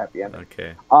to the happy ending.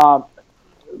 Okay.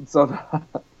 So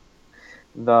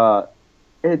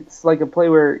it's like a play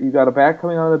where you got a back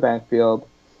coming out of the backfield,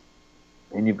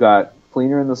 and you've got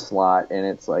Fleener in the slot, and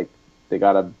it's like they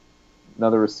got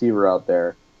another receiver out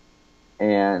there,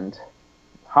 and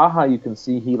HaHa, you can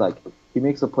see he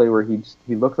makes a play where he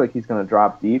looks like he's going to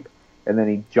drop deep, and then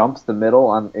he jumps the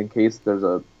middle in case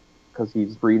because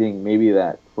he's reading maybe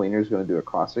that Fleener's going to do a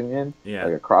crossing in,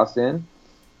 like a cross in,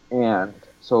 and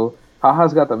so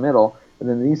HaHa's got the middle, and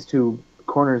then these two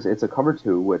corners, it's a cover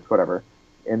 2, which whatever,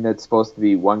 and it's supposed to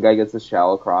be one guy gets the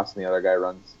shallow cross and the other guy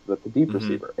runs with the deep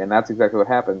receiver, and that's exactly what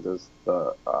happens. Is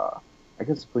I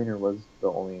guess Fleener was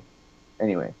the only.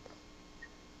 Anyway,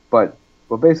 but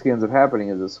what basically ends up happening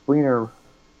is Fleener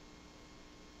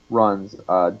runs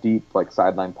deep, like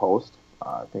sideline post.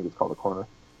 I think it's called a corner.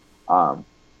 Corner.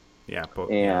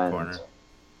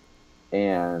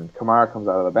 And Kamara comes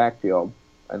out of the backfield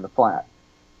in the flat.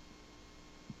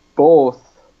 Both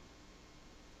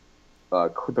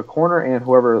the corner and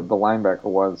whoever the linebacker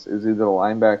was, it was either the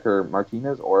linebacker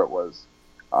Martinez or it was,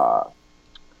 I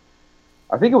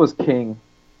think it was King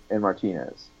and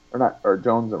Martinez, or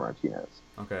Jones and Martinez.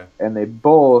 Okay. And they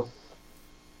both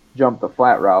jumped the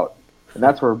flat route, and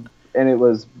that's where,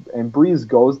 and Breeze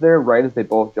goes there right as they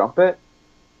both jump it,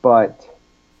 but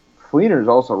Fleener's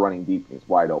also running deep and he's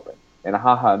wide open, and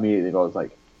Haha immediately goes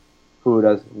like, what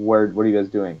are you guys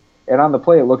doing? And on the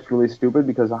play, it looks really stupid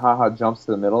because Haha jumps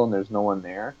to the middle and there's no one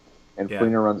there, and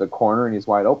Fleener runs a corner and he's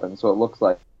wide open. So it looks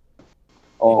like,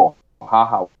 oh,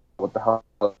 Haha, what the hell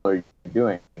are you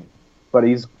doing? But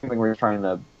he's trying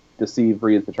to deceive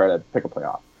Breeze to try to pick a play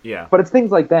off. Yeah. But it's things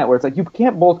like that where it's like you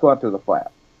can't both go after the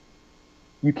flat.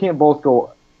 You can't both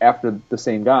go after the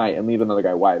same guy and leave another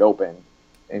guy wide open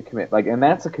and commit. Like, and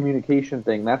that's a communication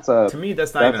thing. To me,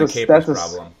 that's not even a Capers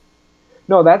problem.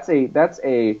 No, this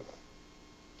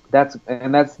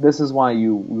is why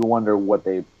you wonder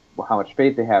how much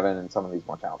faith they have in some of these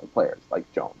more talented players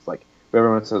like Jones. Like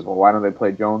everyone says, well, why don't they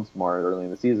play Jones more early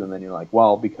in the season? Then you're like,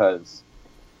 well, because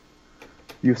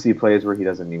you see plays where he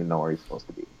doesn't even know where he's supposed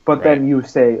to be. But then you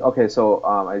say, okay, so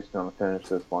I just want to finish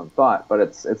this one thought. But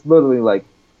it's literally like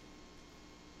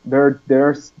there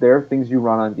are things you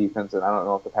run on defense, and I don't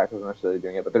know if the Packers are necessarily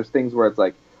doing it, but there's things where it's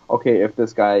like, okay, if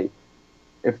this guy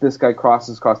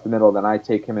crosses across the middle, then I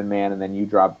take him in man, and then you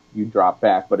drop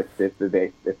back. But if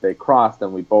they cross,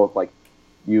 then we both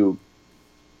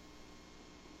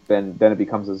then it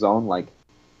becomes a zone. Like,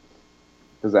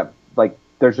 does that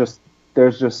there's just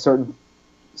certain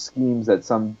schemes that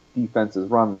some defenses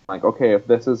run. Like, okay, if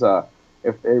they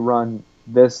run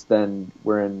this, then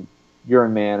you're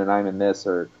in man and I'm in this,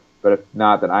 but if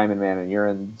not, then I'm in man and you're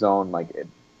in zone. Like,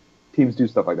 teams do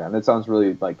stuff like that, and it sounds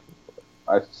really like.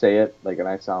 I say it and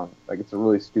I sound like it's a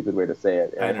really stupid way to say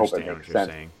it. And I hope it makes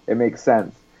sense. It makes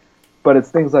sense, but it's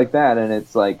things like that, and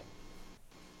it's like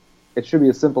it should be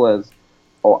as simple as,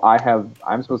 oh,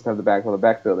 I'm supposed to have the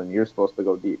backfield, and you're supposed to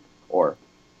go deep, or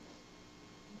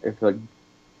if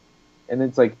and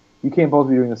it's like you can't both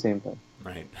be doing the same thing.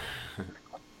 Right.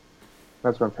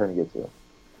 That's what I'm trying to get to.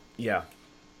 Yeah.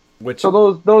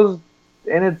 So those,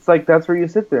 and it's like that's where you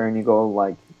sit there and you go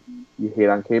like, you hate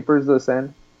on Capers this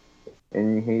end.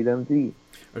 And you hate MD.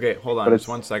 Okay, hold on just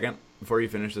 1 second. Before you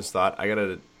finish this thought, I got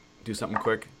to do something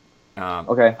quick.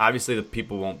 Okay. Obviously, the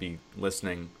people won't be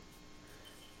listening.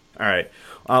 All right.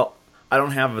 Well, I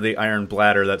don't have the iron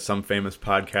bladder that some famous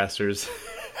podcasters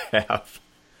have.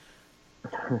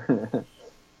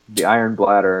 The Iron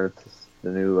Bladder. It's the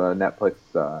new Netflix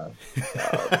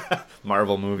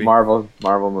Marvel movie. Marvel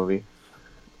movie.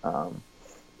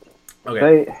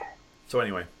 Okay. So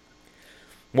anyway.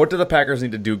 What do the Packers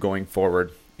need to do going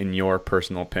forward, in your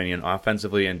personal opinion,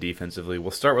 offensively and defensively?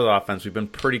 We'll start with offense. We've been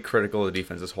pretty critical of the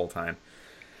defense this whole time.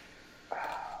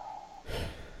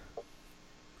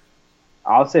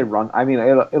 I'll say run. I mean,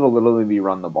 it'll literally be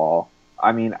run the ball.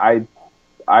 I mean, I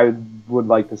would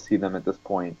like to see them at this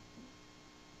point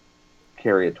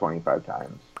carry it 25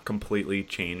 times. Completely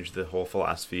change the whole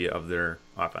philosophy of their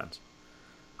offense.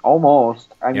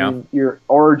 Almost. I mean,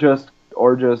 or just.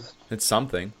 It's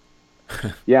something.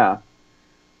 Yeah.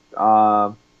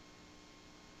 Because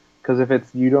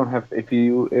if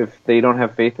they don't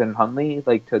have faith in Hundley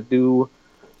to do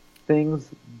things,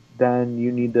 then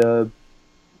you need to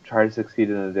try to succeed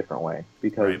in a different way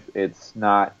because it's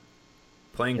not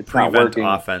playing prevent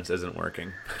offense isn't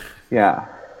working. Yeah.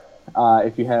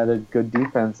 If you had a good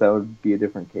defense, that would be a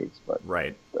different case, but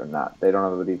they're not. They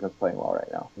don't have a defense playing well right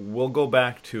now. We'll go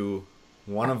back to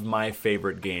one of my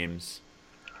favorite games.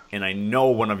 And I know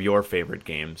one of your favorite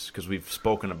games because we've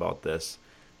spoken about this.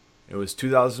 It was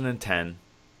 2010,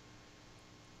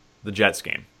 the Jets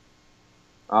game.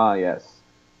 Ah, yes.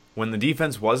 When the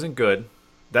defense wasn't good,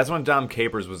 that's when Dom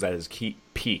Capers was at his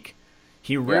peak.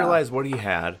 He realized what he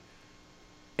had.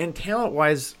 And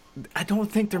talent-wise, I don't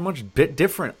think they're much bit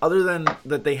different other than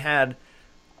that they had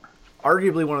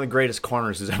arguably one of the greatest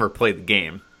corners who's ever played the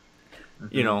game.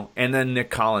 Mm-hmm. And then Nick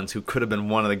Collins, who could have been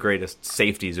one of the greatest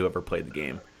safeties who ever played the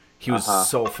game. He was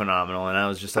so phenomenal, and that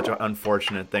was just such an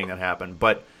unfortunate thing that happened.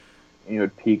 But you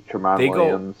had peak Tremont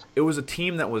Williams. It was a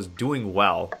team that was doing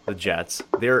well, the Jets.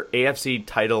 They're AFC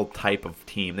title type of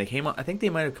team. They came. I think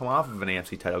they might have come off of an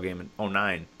AFC title game in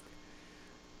 2009.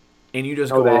 And you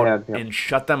just go out and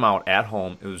shut them out at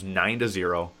home. It was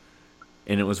 9-0,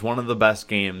 and it was one of the best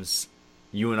games.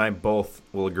 You and I both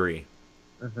will agree.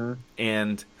 Mm-hmm.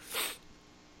 And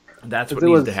That's what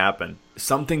needs to happen.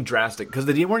 Something drastic, because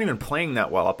they weren't even playing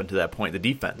that well up until that point. The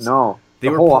defense. No, the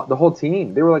whole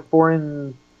team. They were like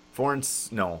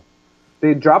 4-4. No.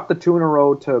 They dropped the 2 in a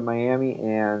row to Miami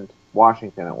and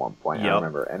Washington at one point. I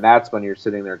remember, and that's when you're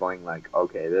sitting there going like,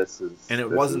 okay, this is. And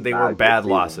it wasn't. They were bad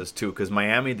losses too, because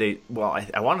Miami.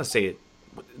 I want to say it.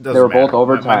 They were both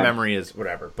overtime. My memory is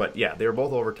whatever, but yeah, they were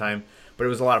both overtime. But it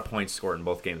was a lot of points scored in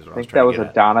both games. I think that was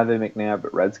a Donovan McNabb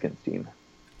Redskins team.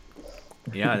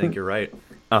 Yeah, I think you're right.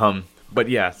 But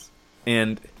yes,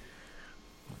 and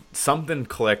something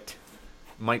clicked.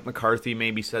 Mike McCarthy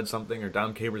maybe said something, or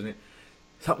Don Capers.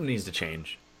 Something needs to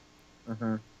change.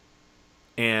 Mm-hmm.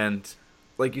 And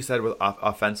like you said, with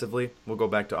offensively, we'll go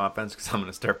back to offense because I'm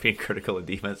going to start being critical of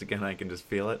defense again. I can just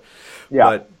feel it. Yeah.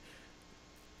 But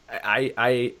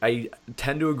I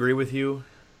tend to agree with you,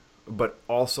 but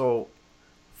also,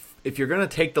 if you're going to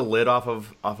take the lid off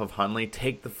of Hundley,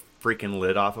 take the freaking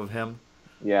lid off of him.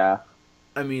 Yeah.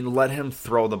 I mean, let him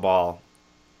throw the ball.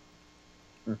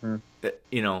 Mm-hmm.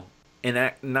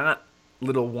 And not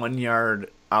little 1 yard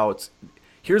outs.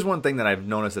 Here's one thing that I've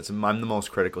noticed I'm the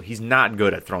most critical. He's not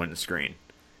good at throwing the screen.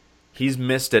 He's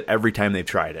missed it every time they've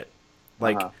tried it.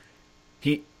 Like,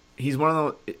 he's one of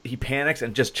those, he panics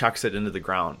and just chucks it into the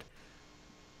ground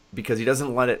because he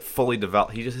doesn't let it fully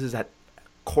develop. He just is that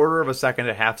quarter of a second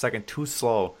to half second too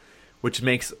slow, which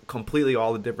makes completely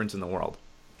all the difference in the world.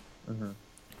 Mm-hmm.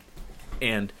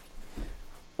 And,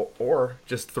 or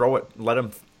just throw it, let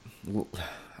him,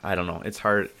 I don't know. It's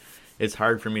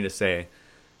hard for me to say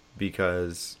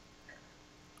because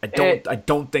I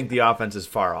don't think the offense is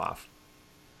far off,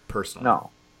 personally. No.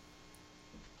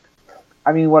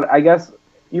 I mean, I guess,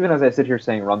 even as I sit here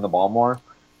saying run the ball more,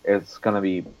 it's going to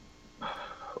be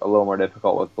a little more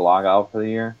difficult with the log out for the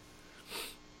year.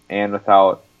 And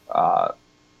without,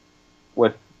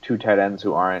 with 2 tight ends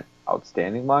who aren't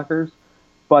outstanding blockers.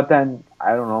 But then,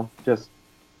 I don't know, just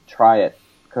try it.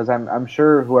 Because I'm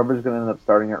sure whoever's going to end up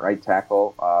starting at right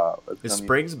tackle... is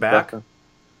Spriggs back?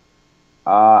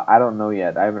 I don't know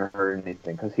yet. I haven't heard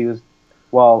anything. Because he was...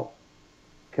 Well,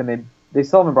 they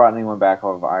still haven't brought anyone back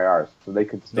off of IRs, so they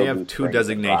could still. They have 2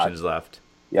 designations left.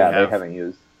 Yeah, they haven't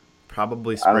used.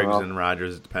 Probably Spriggs and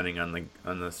Rodgers, depending on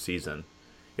the season.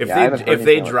 If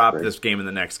they drop this game in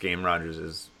the next game, Rodgers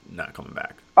is not coming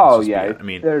back. Oh yeah,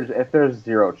 if there's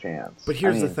zero chance. But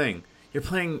here's the thing: you're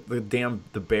playing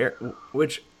the Bear,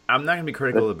 which I'm not going to be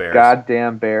critical of the Bears.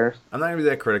 Goddamn Bears! I'm not going to be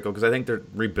that critical because I think they're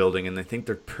rebuilding and I think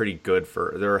they're pretty good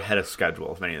they're ahead of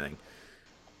schedule, if anything.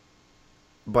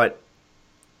 But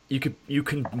you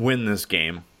can win this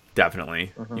game,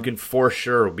 definitely. Mm-hmm. You can for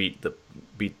sure beat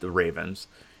the Ravens.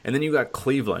 And then you got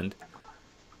Cleveland.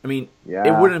 I mean,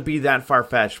 It wouldn't be that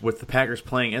far-fetched with the Packers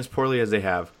playing as poorly as they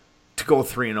have to go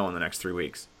 3-0 in the next 3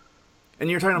 weeks. And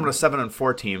you're talking about a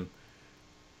 7-4 team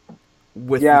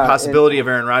with the possibility of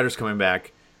Aaron Rodgers coming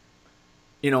back.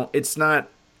 It's not,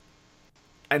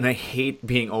 and I hate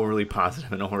being overly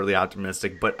positive and overly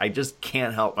optimistic, but I just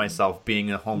can't help myself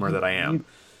being a homer that I am.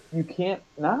 You can't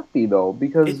not be, though,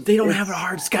 because they don't have a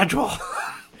hard schedule.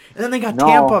 And then they got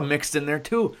Tampa mixed in there,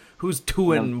 too, who's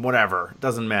 2 and whatever.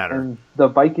 Doesn't matter. And the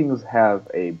Vikings have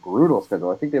a brutal schedule.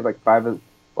 I think they have like 5,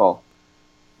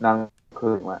 not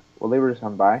including that. Well, they were just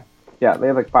on bye. Yeah, they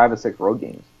have like 5 or 6 road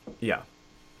games. Yeah.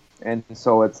 And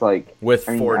so it's like... With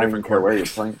 4 different quarterbacks. Where you're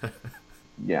playing.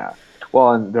 Yeah.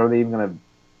 Well, and are they even going to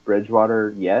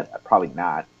Bridgewater yet? Probably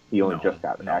not. He only just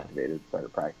got activated,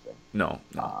 started practicing. No.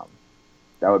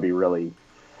 That would be really...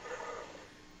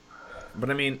 But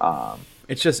I mean,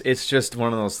 it's just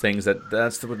one of those things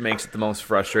that's what makes it the most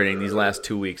frustrating these last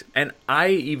 2 weeks. And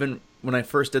when I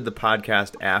first did the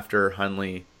podcast after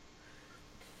Hundley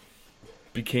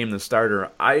became the starter,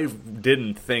 I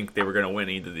didn't think they were going to win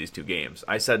either of these 2 games.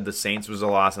 I said the Saints was a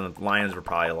loss and the Lions were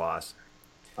probably a loss.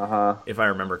 If I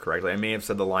remember correctly. I may have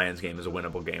said the Lions game is a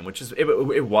winnable game, which is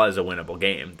it was a winnable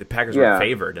game. The Packers were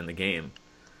favored in the game.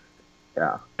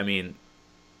 Yeah. I mean,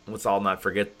 let's all not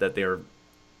forget that they were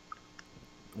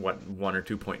 1 or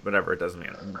 2 point, whatever. It doesn't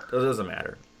matter. It doesn't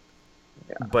matter.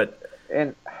 Yeah. But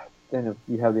and then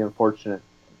you have the unfortunate,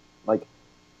 like,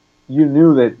 you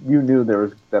knew that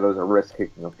it was a risk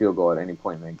kicking a field goal at any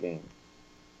point in that game.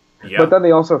 Yeah. But then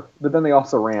they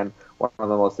also ran one of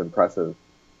the most impressive.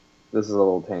 This is a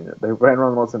little tangent. They ran one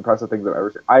of the most impressive things I've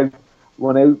ever seen.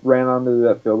 When they ran onto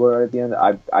that field goal right at the end,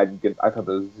 I thought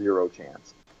there was zero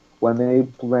chance. When they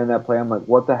ran that play, I'm like,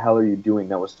 what the hell are you doing?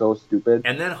 That was so stupid.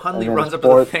 And then Hundley runs up to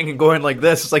the thing and going like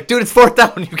this. It's like, dude, it's 4th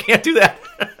down. You can't do that.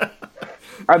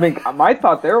 I mean, my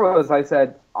thought there was, I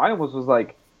almost was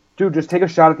like, dude, just take a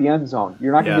shot at the end zone.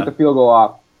 You're not going to get the field goal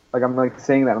off. Like, I'm like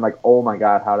saying that. I'm like, oh my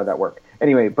God, how did that work?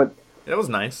 Anyway, but It was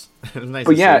nice. It was nice.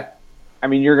 But to yeah, see. I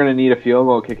mean, you're going to need a field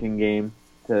goal kicking game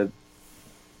to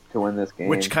win this game.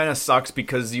 Which kind of sucks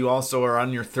because you also are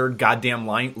on your third goddamn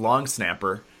long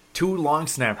snapper. 2 long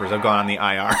snappers have gone on the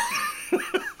IR.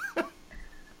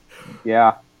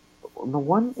 Yeah, the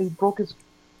one he broke his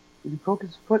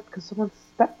foot because someone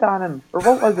stepped on him, or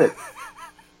what was it?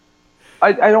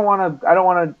 I don't want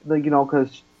to like,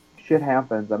 because shit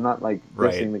happens. I'm not like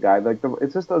dissing the guy. Like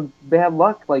it's just a bad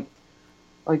luck. Like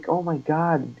oh my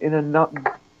god, it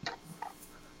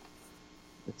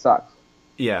sucks.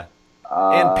 Yeah.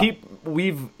 And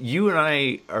you and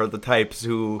I are the types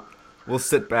who will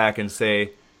sit back and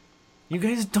say, you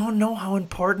guys don't know how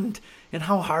important and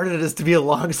how hard it is to be a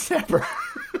long snapper.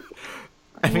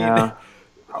 I mean, how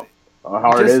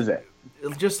hard is it?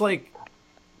 Just like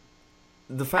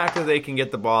the fact that they can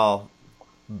get the ball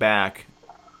back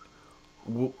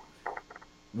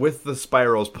with the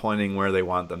spirals pointing where they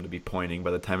want them to be pointing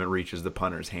by the time it reaches the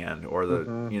punter's hand, or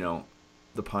the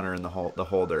the punter and the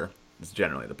holder. It's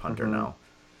generally the punter now,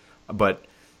 but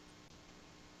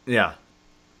yeah.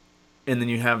 And then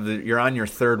you're on your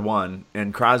third one,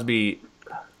 and Crosby,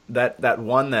 that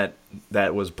one that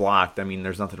was blocked. I mean,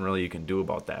 there's nothing really you can do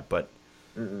about that. But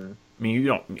I mean,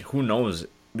 who knows,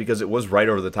 because it was right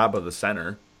over the top of the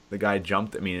center. The guy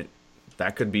jumped. I mean,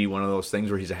 that could be one of those things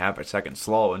where he's a half a second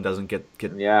slow and doesn't get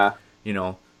yeah. You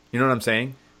know what I'm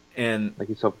saying? And like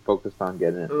he's so focused on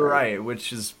getting it right,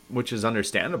 which is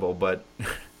understandable, but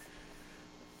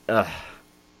but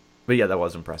yeah, that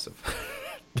was impressive.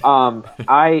 And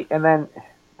then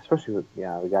especially with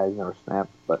the guys never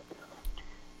snapped, but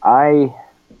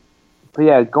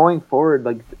going forward,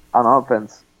 like on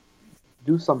offense,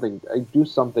 do something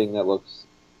that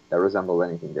resembles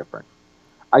anything different.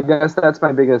 I guess that's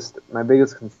my biggest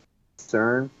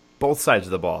concern. Both sides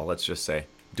of the ball, let's just say,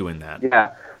 doing that.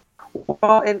 Yeah.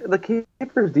 Well, and the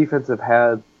Capers defense have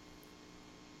had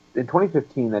in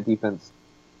 2015, that defense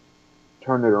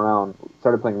turned it around,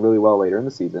 started playing really well later in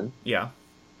the season. Yeah.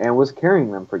 And was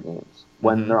carrying them for games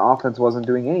when their offense wasn't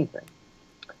doing anything.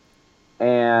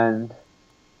 And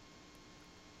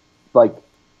like,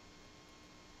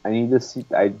 I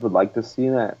would like to see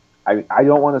that. I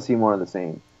don't want to see more of the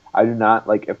same. I do not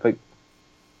like if it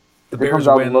Bears comes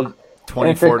out win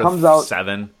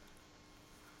 24-7.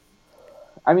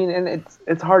 I mean, and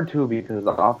it's hard too because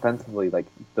offensively, like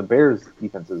the Bears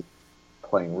defense is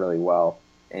playing really well,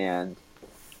 and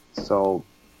so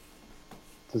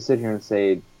to sit here and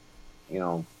say,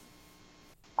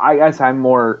 I guess I'm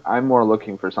more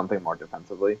looking for something more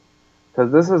defensively,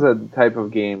 because this is a type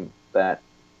of game that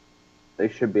they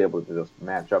should be able to just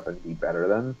match up and be better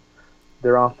than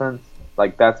their offense.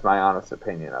 Like, that's my honest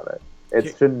opinion of it.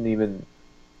 It shouldn't be.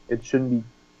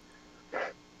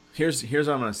 Here's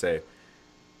what I'm gonna say.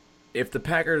 If the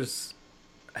Packers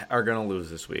are gonna lose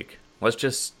this week, let's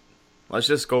just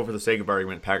go for the sake of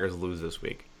argument. Packers lose this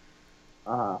week.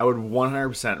 I would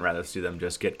 100% rather see them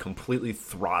just get completely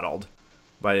throttled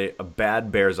by a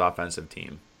bad Bears offensive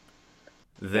team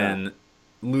than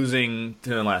losing to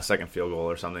the last second field goal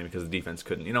or something because the defense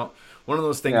couldn't. One of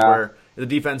those things where the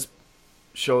defense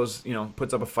shows,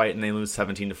 puts up a fight and they lose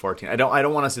 17-14. I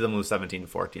don't want to see them lose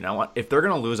 17-14. If they're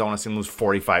going to lose, I want to see them lose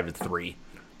 45-3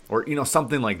 or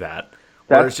something like that.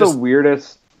 That's the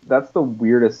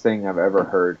weirdest thing I've ever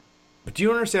heard. But do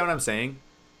you understand what I'm saying?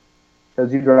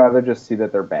 Because you'd rather just see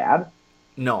that they're bad?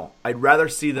 No, I'd rather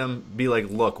see them be like,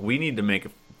 look, we need to make a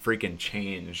freaking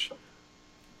change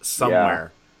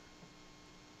somewhere.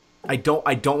 Yeah.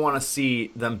 I don't want to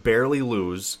see them barely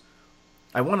lose.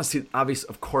 I want to see, obviously,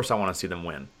 of course I want to see them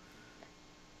win.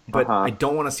 But I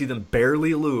don't want to see them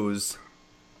barely lose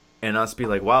and us be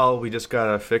like, well, we just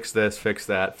got to fix this, fix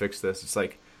that, fix this. It's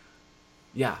like,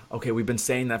 yeah, okay, we've been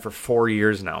saying that for 4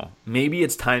 years now. Maybe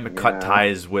it's time to cut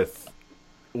ties with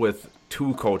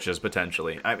two coaches,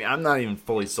 potentially. I mean, I'm not even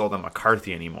fully sold on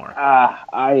McCarthy anymore.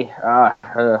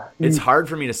 It's hard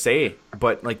for me to say,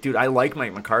 but, like, dude, I like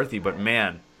Mike McCarthy, but,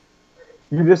 man.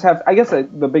 You just have, I guess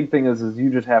the big thing is you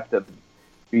just have to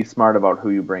be smart about who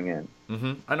you bring in.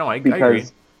 Mm-hmm. I know, I agree.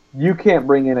 Because you can't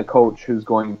bring in a coach who's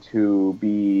going to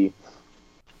be,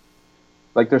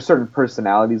 like, there's certain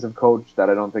personalities of coach that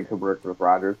I don't think could work with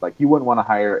Rodgers. Like, you wouldn't want to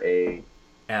hire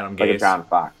Adam Gase. Like a John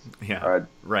Fox. Yeah, or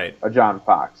right. A John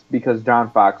Fox. Because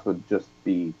John Fox would just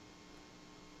be,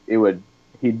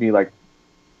 he'd be like,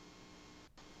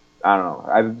 I don't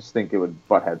know. I just think it would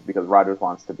butt heads because Rodgers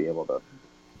wants to be able to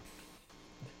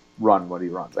run what he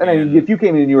runs. And I mean, if you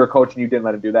came in and you were a coach and you didn't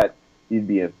let him do that, you'd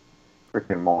be a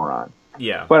freaking moron.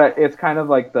 Yeah. But it's kind of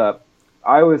like I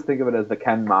always think of it as the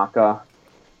Ken Maka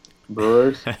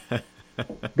Brewers.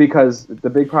 Because the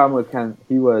big problem with Ken,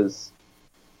 he was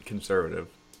conservative.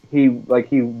 He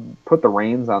put the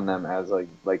reins on them as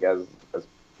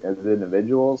as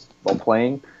individuals while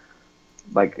playing.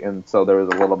 And so there was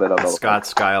a little bit of Scott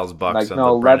Skiles Bucks of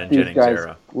no, the Brennan Jennings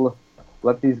era.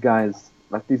 Let these guys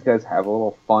have a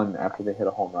little fun after they hit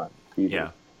a home run. Easy.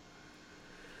 Yeah.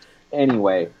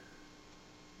 Anyway,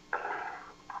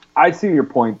 I see your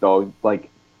point though,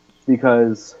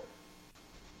 because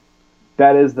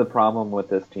that is the problem with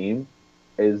this team,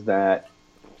 is that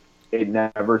it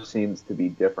never seems to be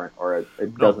different, or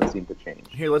it doesn't seem to change.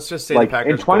 Here, let's just say the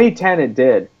Packers. In 2010, it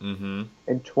did. Mm-hmm.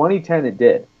 In 2010, it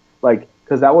did.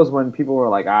 Because that was when people were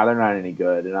like, they're not any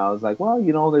good, and I was like, well,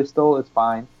 they're still, it's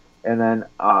fine. And then,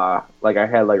 I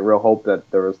had real hope that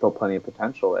there was still plenty of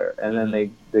potential there. And then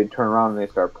they turn around and they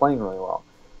start playing really well.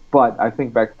 But I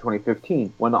think back to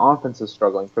 2015 when the offense is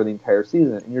struggling for the entire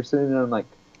season, and you're sitting there and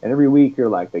every week you're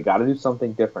like, they got to do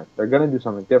something different. They're going to do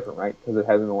something different, right? Because it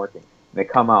hasn't been working. And they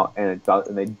come out and it does,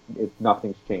 and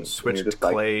nothing's changed. Switched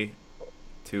Clay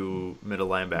to middle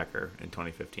linebacker in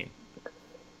 2015.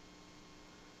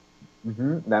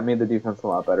 Mm-hmm. That made the defense a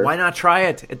lot better. Why not try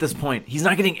it at this point? He's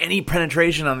not getting any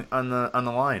penetration on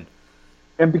the line.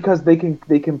 And because they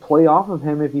can play off of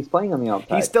him if he's playing on the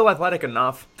outside. He's still athletic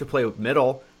enough to play with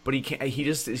middle, but he can't.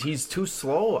 He's too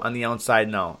slow on the outside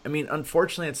now. I mean,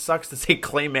 unfortunately, it sucks to say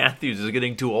Clay Matthews is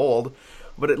getting too old,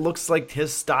 but it looks like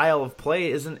his style of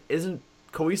play isn't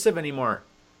cohesive anymore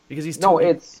because he's too.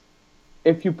 It's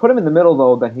if you put him in the middle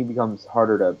though, then he becomes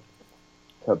harder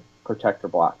to protect or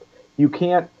block. You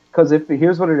can't. Because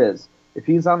here's what it is: if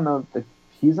he's on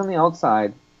the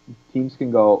outside, teams can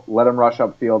go let him rush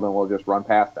upfield and we'll just run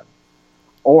past him,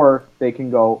 or they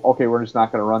can go, okay, we're just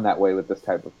not going to run that way with this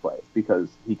type of play because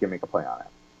he can make a play on it.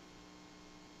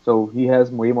 So he has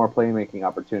way more playmaking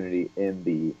opportunity in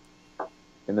the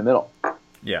middle.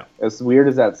 Yeah, as weird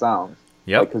as that sounds,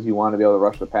 yeah, because you want to be able to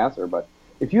rush the passer, but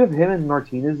if you have him and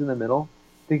Martinez in the middle,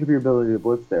 think of your ability to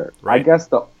blitz there. Right. I guess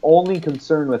the only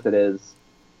concern with it is,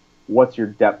 what's your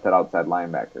depth at outside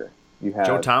linebacker? You have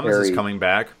Joe Thomas is coming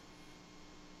back.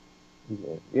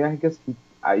 Yeah, I guess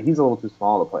he's a little too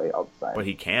small to play outside. But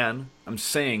he can. I'm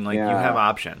saying, you have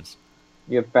options.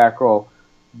 You have Fackrell,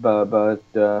 but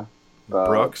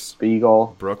Brooks.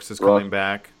 Beagle. Brooks is coming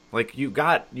back. You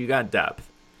got depth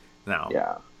now.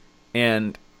 Yeah.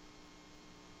 And,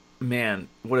 man,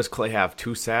 what does Clay have?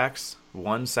 2 sacks?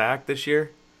 1 sack this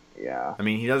year? Yeah. I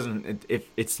mean, he doesn't. If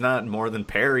it's not more than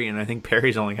Perry, and I think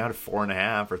Perry's only got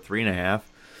 4.5 or 3.5.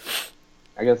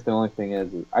 I guess the only thing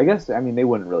is they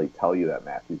wouldn't really tell you that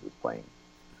Matthews was playing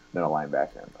middle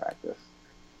linebacker in practice.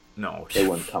 No, they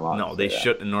wouldn't come out. No, they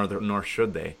shouldn't, nor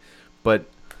should they. But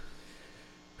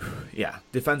yeah,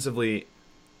 defensively,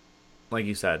 like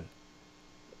you said,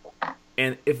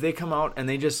 and if they come out and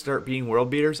they just start being world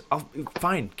beaters,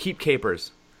 fine, keep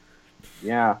Capers.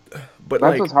 Yeah, but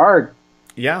that's what's hard.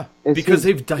 Yeah, because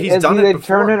he's done it before. They've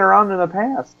turned it around in the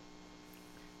past.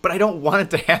 But I don't want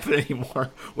it to happen anymore,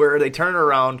 where they turn it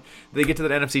around, they get to the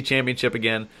NFC Championship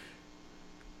again,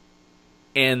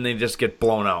 and they just get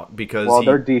blown out because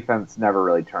their defense never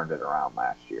really turned it around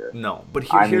last year. No, but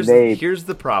here's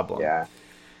the problem. Yeah.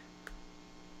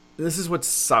 This is what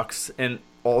sucks, and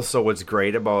also what's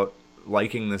great about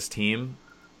liking this team.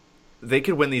 They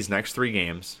could win these next 3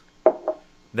 games,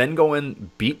 then go in,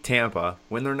 beat Tampa,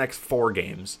 win their next 4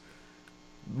 games.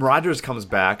 Rodgers comes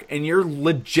back, and you're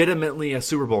legitimately a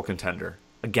Super Bowl contender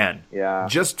again. Yeah.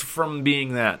 Just from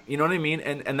being that. You know what I mean?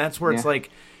 And that's where it's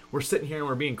we're sitting here and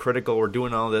we're being critical, we're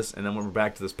doing all this, and then we're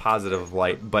back to this positive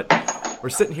light. But we're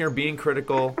sitting here being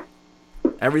critical.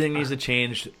 Everything needs to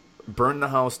change. Burn the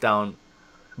house down.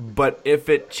 But if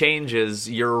it changes,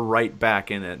 you're right back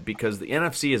in it because the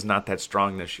NFC is not that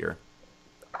strong this year.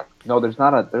 No, there's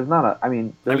not a. I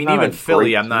mean, even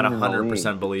Philly, I'm not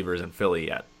 100% believers in Philly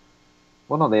yet.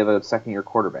 Well, no, they have a second-year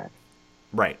quarterback.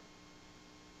 Right.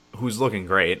 Who's looking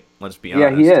great, let's be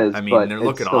honest. Yeah, he is. I mean, they're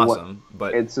looking awesome.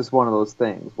 But it's just one of those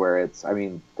things where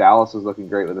Dallas was looking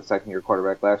great with a second-year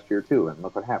quarterback last year, too, and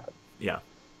look what happened. Yeah.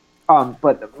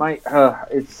 But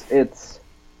it's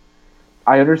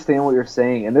I understand what you're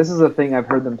saying, and this is a thing I've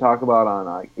heard them talk about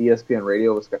on ESPN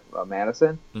Radio with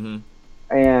Madison. Mm-hmm.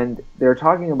 And they're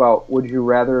talking about, would you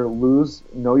rather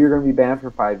know you're going to be banned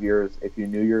for 5 years if you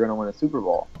knew you're going to win a Super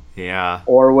Bowl? Yeah.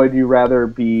 Or would you rather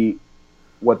be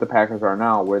what the Packers are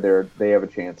now, where they have a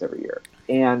chance every year?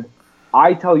 And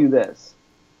I tell you this,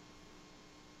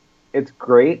 it's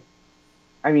great.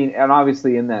 I mean, and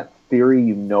obviously in that theory,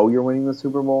 you're winning the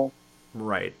Super Bowl.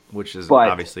 Right, which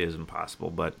obviously is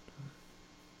impossible, but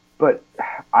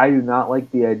I do not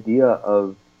like the idea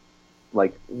of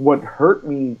what hurt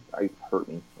me. I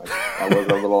I was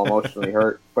a little emotionally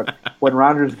hurt. But when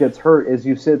Rodgers gets hurt, is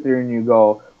you sit there and you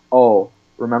go, oh,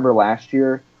 remember last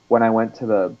year when I went to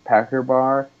the Packer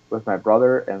bar with my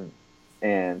brother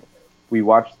and we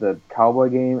watched the Cowboy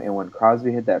game, and when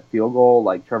Crosby hit that field goal,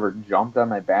 like Trevor jumped on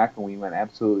my back and we went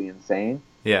absolutely insane.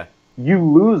 Yeah. You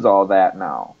lose all that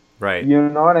now. Right. You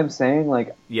know what I'm saying?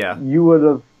 Like, yeah. You would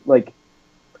have, like,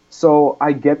 so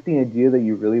I get the idea that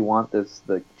you really want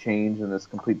the change and this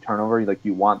complete turnover. Like,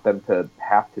 you want them to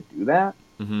have to do that.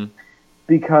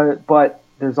 Mm-hmm. But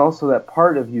there's also that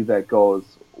part of you that goes,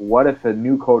 what if a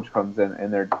new coach comes in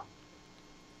and they're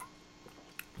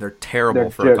terrible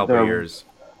for a couple of years,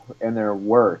 and they're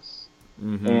worse,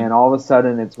 mm-hmm. and all of a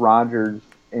sudden it's Rodgers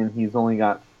and he's only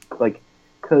got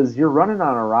because you're running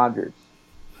on a Rodgers,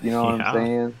 you know what I'm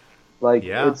saying? Like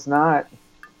it's not.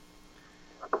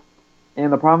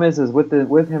 And the problem is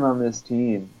with him on this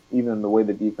team, even the way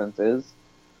the defense is,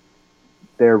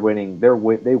 they're winning. They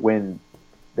win.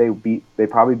 They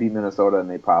probably beat Minnesota and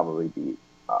they probably beat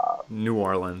New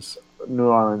Orleans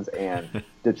and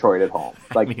Detroit at home.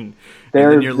 Like, I mean,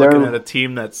 and then you're looking at a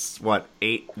team that's what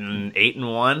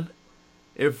 8-1,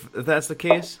 if that's the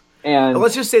case. And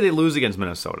let's just say they lose against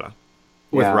Minnesota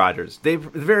with Rodgers. They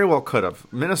very well could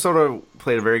have. Minnesota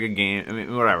played a very good game. I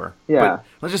mean, whatever. Yeah. But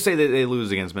let's just say that they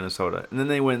lose against Minnesota, and then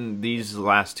they win these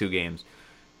last two games.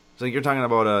 So you're talking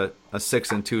about a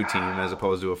 6-2 team as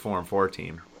opposed to a 4-4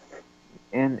 team.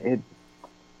 And it.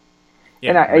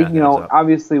 Yeah, and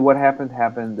obviously what happened.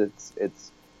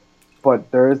 It's, but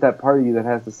there is that part of you that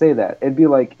has to say that. It'd be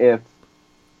like if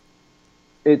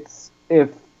the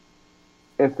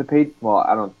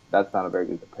that's not a very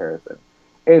good comparison.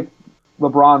 If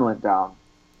LeBron went down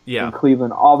in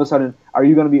Cleveland, all of a sudden, are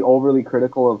you going to be overly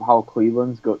critical of how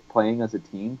Cleveland's playing as a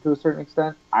team to a certain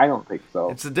extent? I don't think so.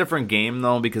 It's a different game,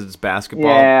 though, because it's basketball.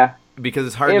 Yeah. Because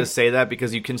it's hard to say that,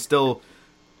 because you can still...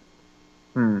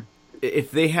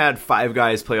 If they had 5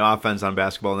 guys play offense on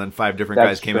basketball and then 5 different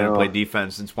guys came in and played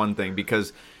defense, it's one thing,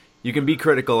 because you can be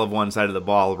critical of one side of the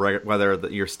ball, whether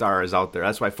your star is out there.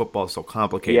 That's why football is so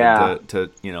complicated to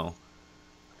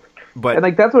But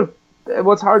and that's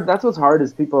what's hard. That's what's hard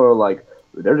is people are like,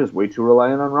 they're just way too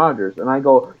reliant on Rodgers, and I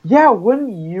go, yeah,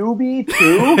 wouldn't you be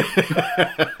too?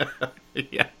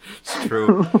 Yeah, it's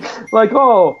true. Like,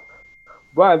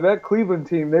 but that Cleveland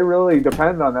team, they really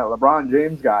depend on that LeBron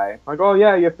James guy. Like, oh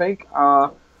yeah, you think?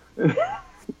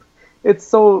 It's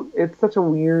such a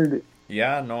weird.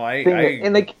 Yeah, no,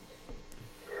 thing.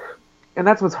 And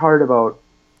that's what's hard about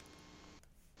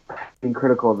being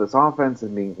critical of this offense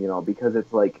and being, because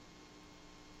it's like,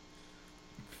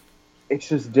 it's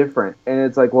just different. And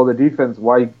it's like, well, the defense,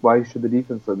 why should the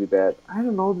defense still be bad? I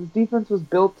don't know. The defense was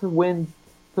built to win,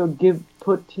 hold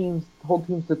teams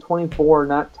to 24,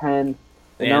 not 10.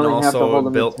 And also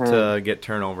built to get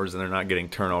turnovers, and they're not getting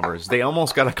turnovers. They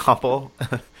almost got a couple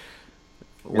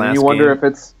and you wonder if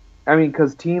it's,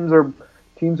 because teams are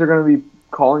going to be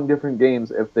calling different games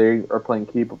if they are playing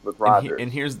keep up with Rodgers.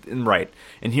 And here's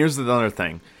the other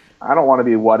thing. I don't want to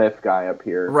be what if guy up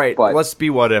here. Right. But let's be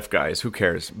what if guys. Who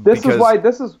cares? This is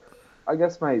I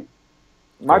guess my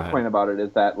point about it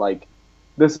is that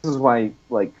this is why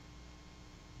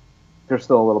there's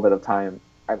still a little bit of time.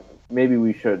 Maybe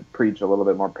we should preach a little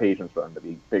bit more patience for them to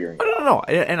be figuring it out. No.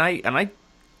 And I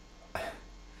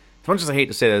as much as I hate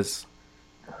to say this,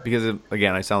 because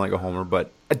again I sound like a homer,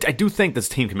 but I do think this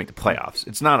team can make the playoffs.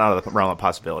 It's not out of the realm of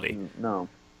possibility. No.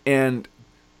 And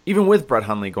even with Brett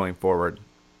Hundley going forward,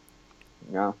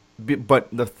 yeah. But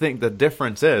the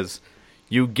difference is,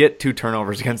 you get 2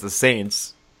 turnovers against the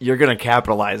Saints, you're going to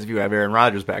capitalize if you have Aaron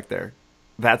Rodgers back there.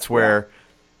 That's where,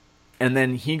 and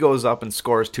then he goes up and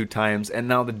scores 2 times, and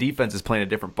now the defense is playing a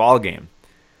different ball game.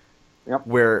 Yep.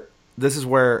 Where this is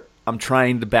where I'm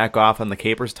trying to back off on the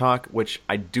Capers talk, which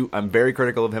I'm very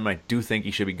critical of him. I do think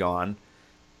he should be gone.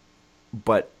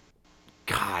 But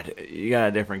God, you got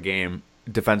a different game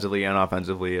defensively and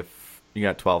offensively if you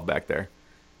got 12 back there.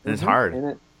 And it's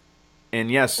hard. And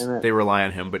yes, they rely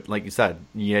on him, but like you said,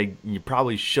 you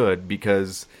probably should,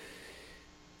 because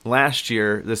last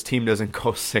year this team doesn't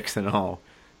go 6-0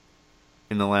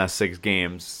 in the last 6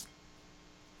 games.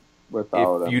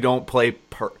 Without if you don't play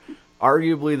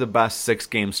arguably the best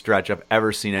 6-game stretch I've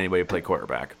ever seen anybody play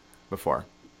quarterback before.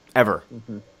 Ever.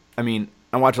 Mm-hmm. I mean,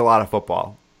 I watch a lot of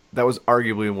football. That was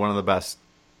arguably one of the best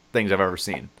things I've ever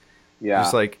seen. Yeah.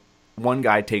 Just like one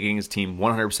guy taking his team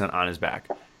 100% on his back.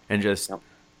 And just,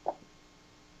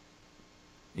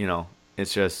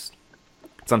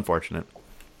 it's unfortunate.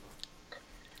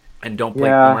 And don't play.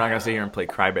 We're not gonna sit here and play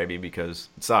crybaby because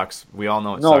it sucks. We all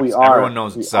know it sucks. We are. Everyone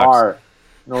knows it sucks.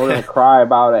 No, we're gonna cry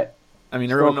about it. I mean,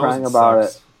 everyone knows it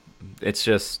sucks. It's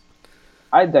just,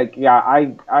 I think, yeah,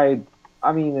 I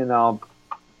mean, the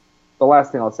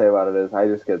last thing I'll say about it is I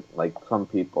just get like some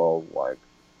people like,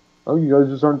 oh, you guys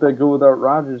just aren't that good without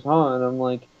Rodgers, huh? And I'm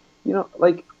like,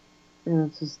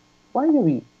 it's just why do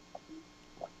we?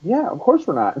 Yeah, of course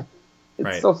we're not. It's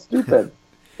Right. so stupid.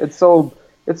 It's so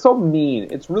mean.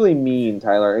 It's really mean,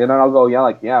 Tyler. And then I'll go,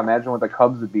 yeah, imagine what the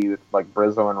Cubs would be if like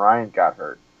Rizzo and Ryan got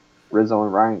hurt.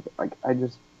 I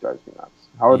just drives me nuts.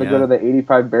 How are they good at the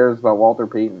 85 Bears about Walter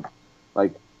Payton?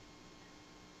 Like,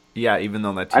 yeah, even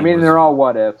though that team I mean, was, they're all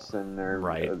what ifs and they're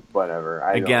right. Whatever.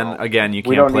 Again, you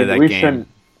can't play that game.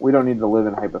 We don't need to live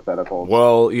in hypotheticals.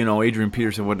 Well, Adrian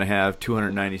Peterson wouldn't have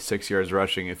 296 yards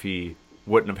rushing if he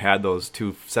wouldn't have had those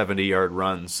two 70-yard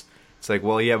runs. It's like,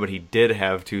 well, yeah, but he did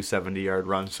have two 70-yard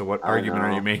runs, so what argument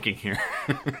are you making here?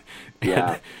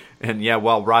 Yeah. And yeah,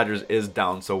 well, Rodgers is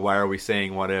down, so why are we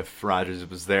saying what if Rodgers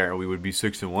was there? We would be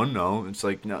 6-1 now. It's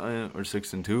like, no, or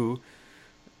 6-2.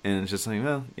 And it's just like,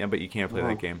 well, yeah, but you can't play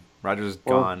that game. Rodgers is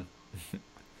gone.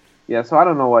 Yeah, so I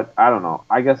don't know.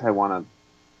 I guess I want to...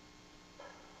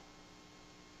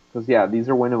 Because, yeah, these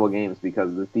are winnable games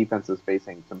because this defense is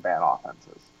facing some bad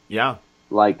offenses. Yeah.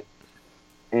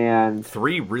 And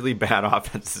 3 really bad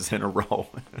offenses in a row.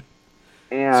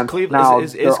 And is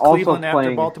Cleveland after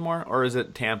playing... Baltimore, or is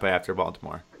it Tampa after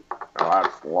Baltimore? Oh,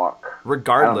 that's luck.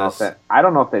 Regardless, I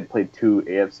don't know if they'd played 2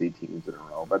 AFC teams in a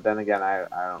row, but then again, I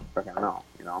don't freaking know.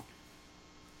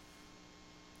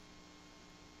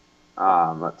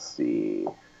 Let's see.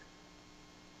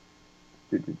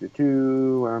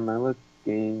 Where am I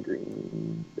looking?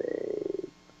 Green Bay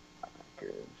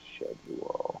Packers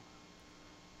schedule.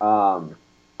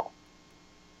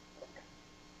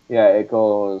 Yeah, it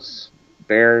goes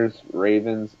Bears,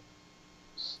 Ravens,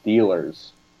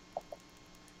 Steelers,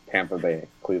 Tampa Bay,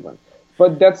 Cleveland.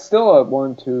 But that's still a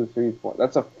 1, 2, 3, 4.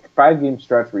 That's a 5-game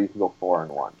stretch where you can go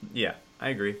 4-1. Yeah, I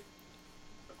agree.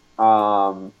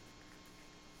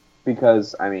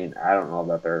 Because I mean, I don't know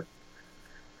that they're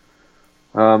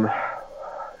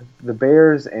the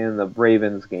Bears and the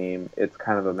Ravens game. It's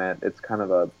kind of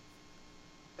a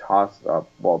toss up.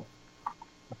 Well,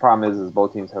 the problem is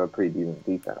both teams have a pretty decent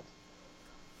defense,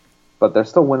 but they're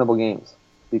still winnable games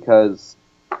because.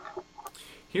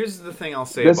 Here's the thing I'll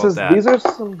say about that.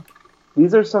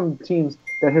 These are some teams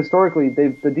that historically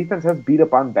the defense has beat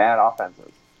up on bad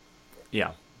offenses.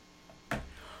 Yeah.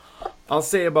 I'll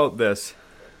say about this.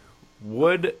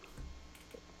 Would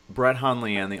Brett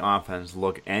Hundley and the offense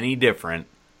look any different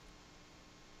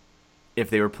if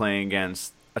they were playing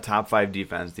against a top 5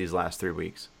 defense these last 3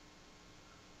 weeks?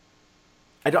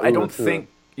 I don't think,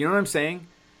 you know what I'm saying?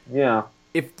 Yeah.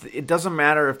 If it doesn't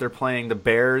matter if they're playing the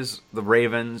Bears, the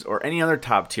Ravens, or any other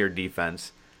top tier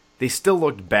defense, they still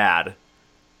looked bad.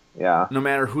 Yeah. No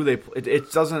matter who they play,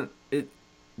 it doesn't.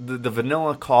 The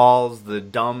vanilla calls, the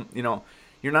dumb.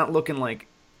 You're not looking like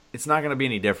it's not going to be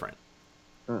any different.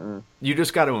 Mm-mm. You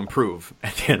just got to improve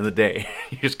at the end of the day.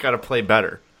 You just got to play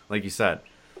better, like you said.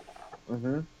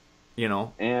 Mm-hmm.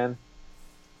 And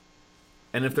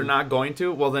if they're not going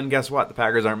to, well, then guess what? The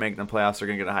Packers aren't making the playoffs. They're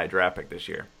going to get a high draft pick this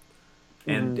year.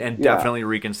 And definitely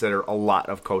reconsider a lot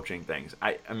of coaching things.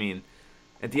 I mean,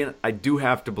 at the end, I do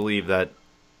have to believe that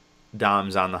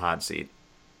Dom's on the hot seat.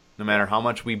 No matter how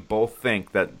much we both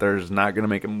think that there's not going to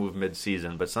make a move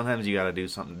mid-season, but sometimes you got to do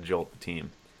something to jolt the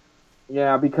team.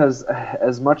 Yeah, because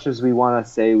as much as we want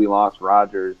to say we lost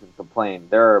Rodgers and complain,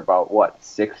 there are about,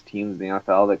 6 teams in the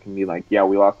NFL that can be like, yeah,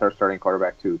 we lost our starting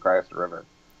quarterback too, cry us a river.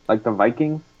 Like the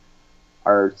Vikings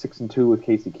are 6-2 with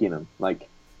Casey Keenum. Like,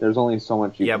 there's only so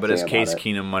much you can say about it. Yeah, but is Case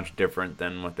Keenum much different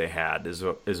than what they had?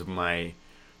 The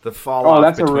fall off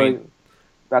that's a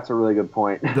really good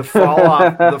point. The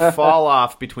fall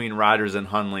off between Rodgers and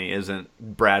Hundley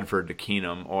isn't Bradford to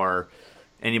Keenum or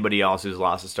anybody else who's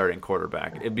lost a starting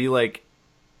quarterback. It'd be like,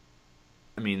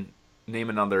 name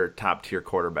another top tier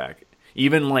quarterback.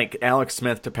 Even like Alex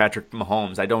Smith to Patrick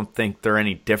Mahomes, I don't think they're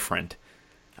any different.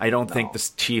 I don't think the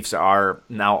Chiefs are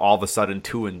now all of a sudden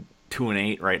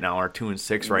 2-8 right now, or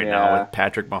 2-6 right now with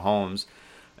Patrick Mahomes.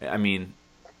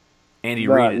 Andy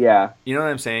Reid. Yeah. You know what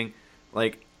I'm saying?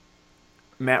 Like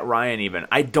Matt Ryan even.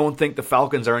 I don't think the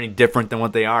Falcons are any different than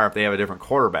what they are if they have a different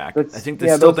quarterback. I think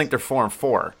they still think they're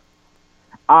 4-4.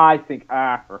 I think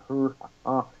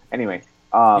anyway.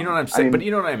 You know what I'm saying? But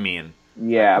you know what I mean.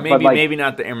 Yeah. Maybe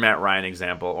not the Matt Ryan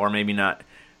example, or maybe not.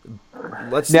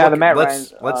 Let's say the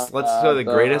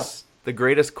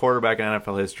greatest quarterback in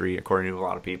NFL history, according to a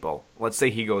lot of people. Let's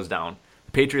say he goes down.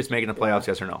 The Patriots making the playoffs,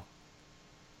 yes or no?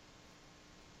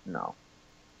 No.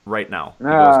 Right now, he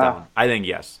goes down. I think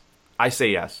yes. I say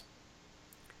yes.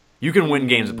 You can win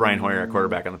games with Brian Hoyer at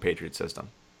quarterback on the Patriots system.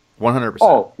 100%.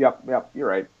 Oh, yep, you're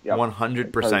right. Yep.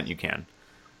 100% you can.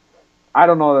 I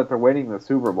don't know that they're winning the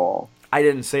Super Bowl. I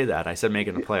didn't say that. I said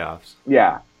making the playoffs.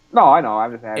 Yeah. No, I know.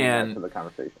 I'm just adding that to the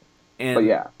conversation. And but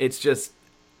yeah, it's just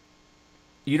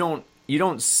you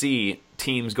don't see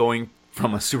teams going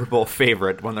from a Super Bowl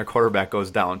favorite when their quarterback goes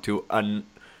down to an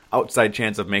outside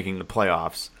chance of making the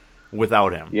playoffs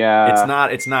without him. Yeah.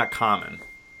 It's not common.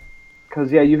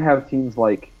 Because you have teams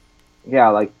like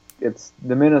it's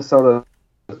the Minnesota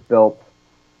built.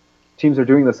 Teams are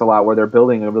doing this a lot where they're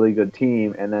building a really good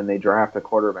team and then they draft a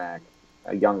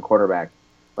young quarterback.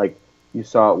 Like you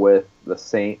saw it with the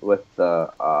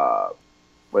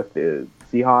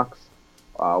Seahawks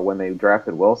when they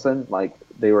drafted Wilson. Like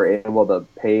they were able to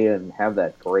pay and have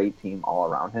that great team all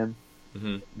around him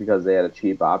because they had a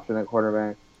cheap option at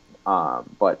quarterback.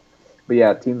 But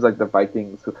yeah, teams like the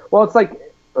Vikings. Well, it's like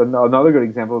another good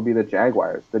example would be the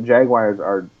Jaguars. The Jaguars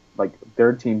are like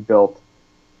their team built.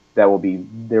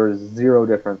 There is zero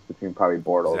difference between probably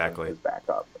Bortles and his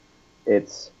backup.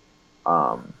 It's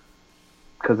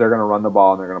because they're going to run the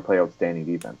ball and they're going to play outstanding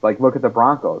defense. Like look at the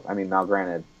Broncos. I mean, now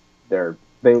granted,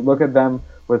 they look at them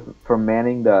from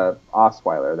Manning to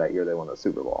Osweiler that year they won the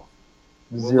Super Bowl.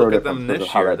 Zero look at them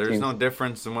this year. There's no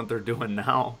difference in what they're doing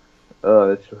now.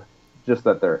 It's just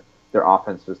that their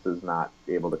offense just is not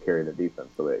able to carry the defense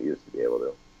the way it used to be able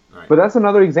to. Right. But that's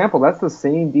another example. That's the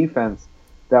same defense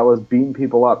that was beating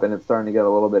people up, and it's starting to get a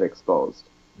little bit exposed.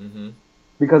 Mm-hmm.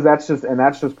 Because that's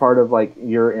just part of like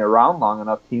you're around long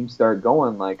enough, teams start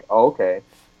going like, oh, okay.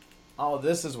 Oh,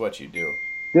 this is what you do.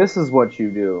 This is what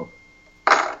you do.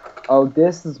 Oh,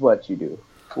 this is what you do.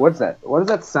 What's that? What does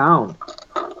that sound?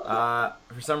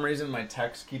 For some reason, my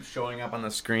text keeps showing up on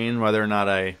the screen, whether or not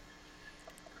I.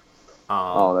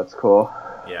 Oh, that's cool.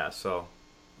 Yeah, so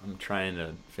I'm trying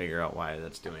to figure out why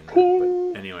that's doing that.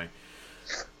 But anyway.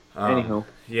 Anywho.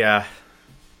 Yeah,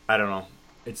 I don't know.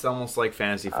 It's almost like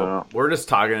fantasy football. We're just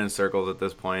talking in circles at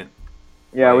this point.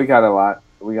 Yeah, we got a lot.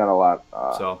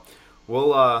 So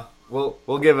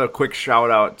we'll give a quick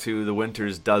shout out to the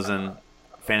Winter's Dozen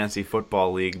Fantasy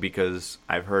Football League because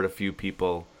I've heard a few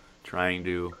people trying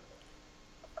to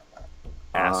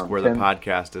ask where the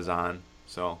podcast is on.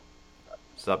 So,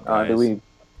 what's up, guys?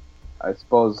 I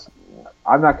suppose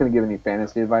I'm not going to give any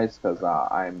fantasy advice because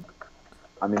I'm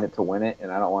in it to win it,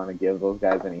 and I don't want to give those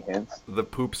guys any hints. The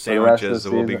poop sandwiches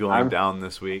will be going down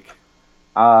this week.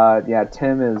 Yeah,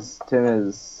 Tim is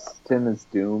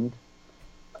doomed.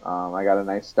 I got a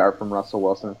nice start from Russell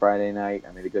Wilson Friday night.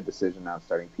 I made a good decision not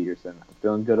starting Peterson. I'm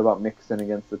feeling good about Mixon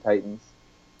against the Titans.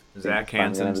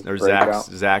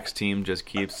 Zach's team just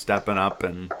keeps stepping up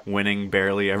and winning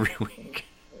barely every week.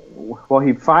 Well,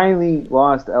 he finally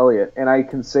lost Elliott, and I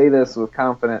can say this with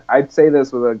confidence. I'd say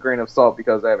this with a grain of salt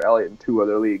because I have Elliott in 2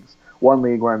 other leagues. One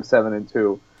league where I'm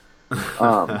 7-2.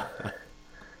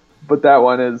 But that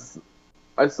one is,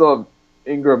 I still have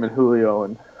Ingram and Julio,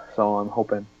 and so I'm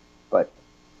hoping. But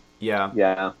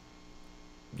yeah.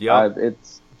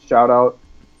 It's shout out.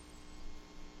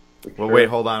 Well, wait,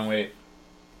 hold on, wait.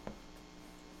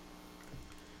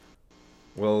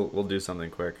 We'll do something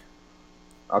quick.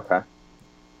 Okay.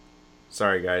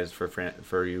 Sorry, guys,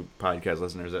 for you podcast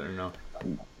listeners that don't know.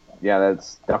 Yeah,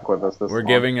 that's stuck with us this We're long.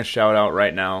 giving a shout-out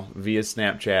right now via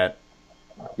Snapchat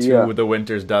to the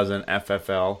Winter's Dozen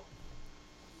FFL.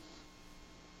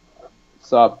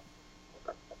 Sup?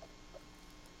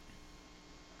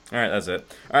 All right, that's it.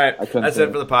 All right, that's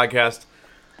it for the podcast.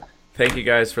 Thank you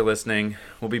guys for listening.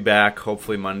 We'll be back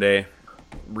hopefully Monday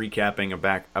recapping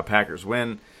a Packers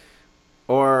win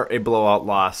or a blowout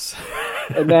loss.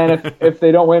 And then if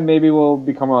they don't win, maybe we'll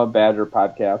become a Badger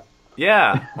podcast.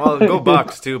 Yeah. Well, go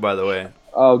Bucks, too, by the way.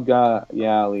 Oh, God.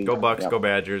 Yeah, Lee. Go Bucks, go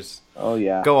Badgers. Oh,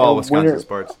 yeah. Go all Wisconsin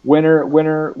sports. Winter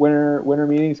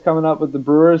meetings coming up with the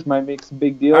Brewers. Might make some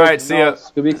big deals. All right, see ya.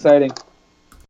 It's going to be exciting.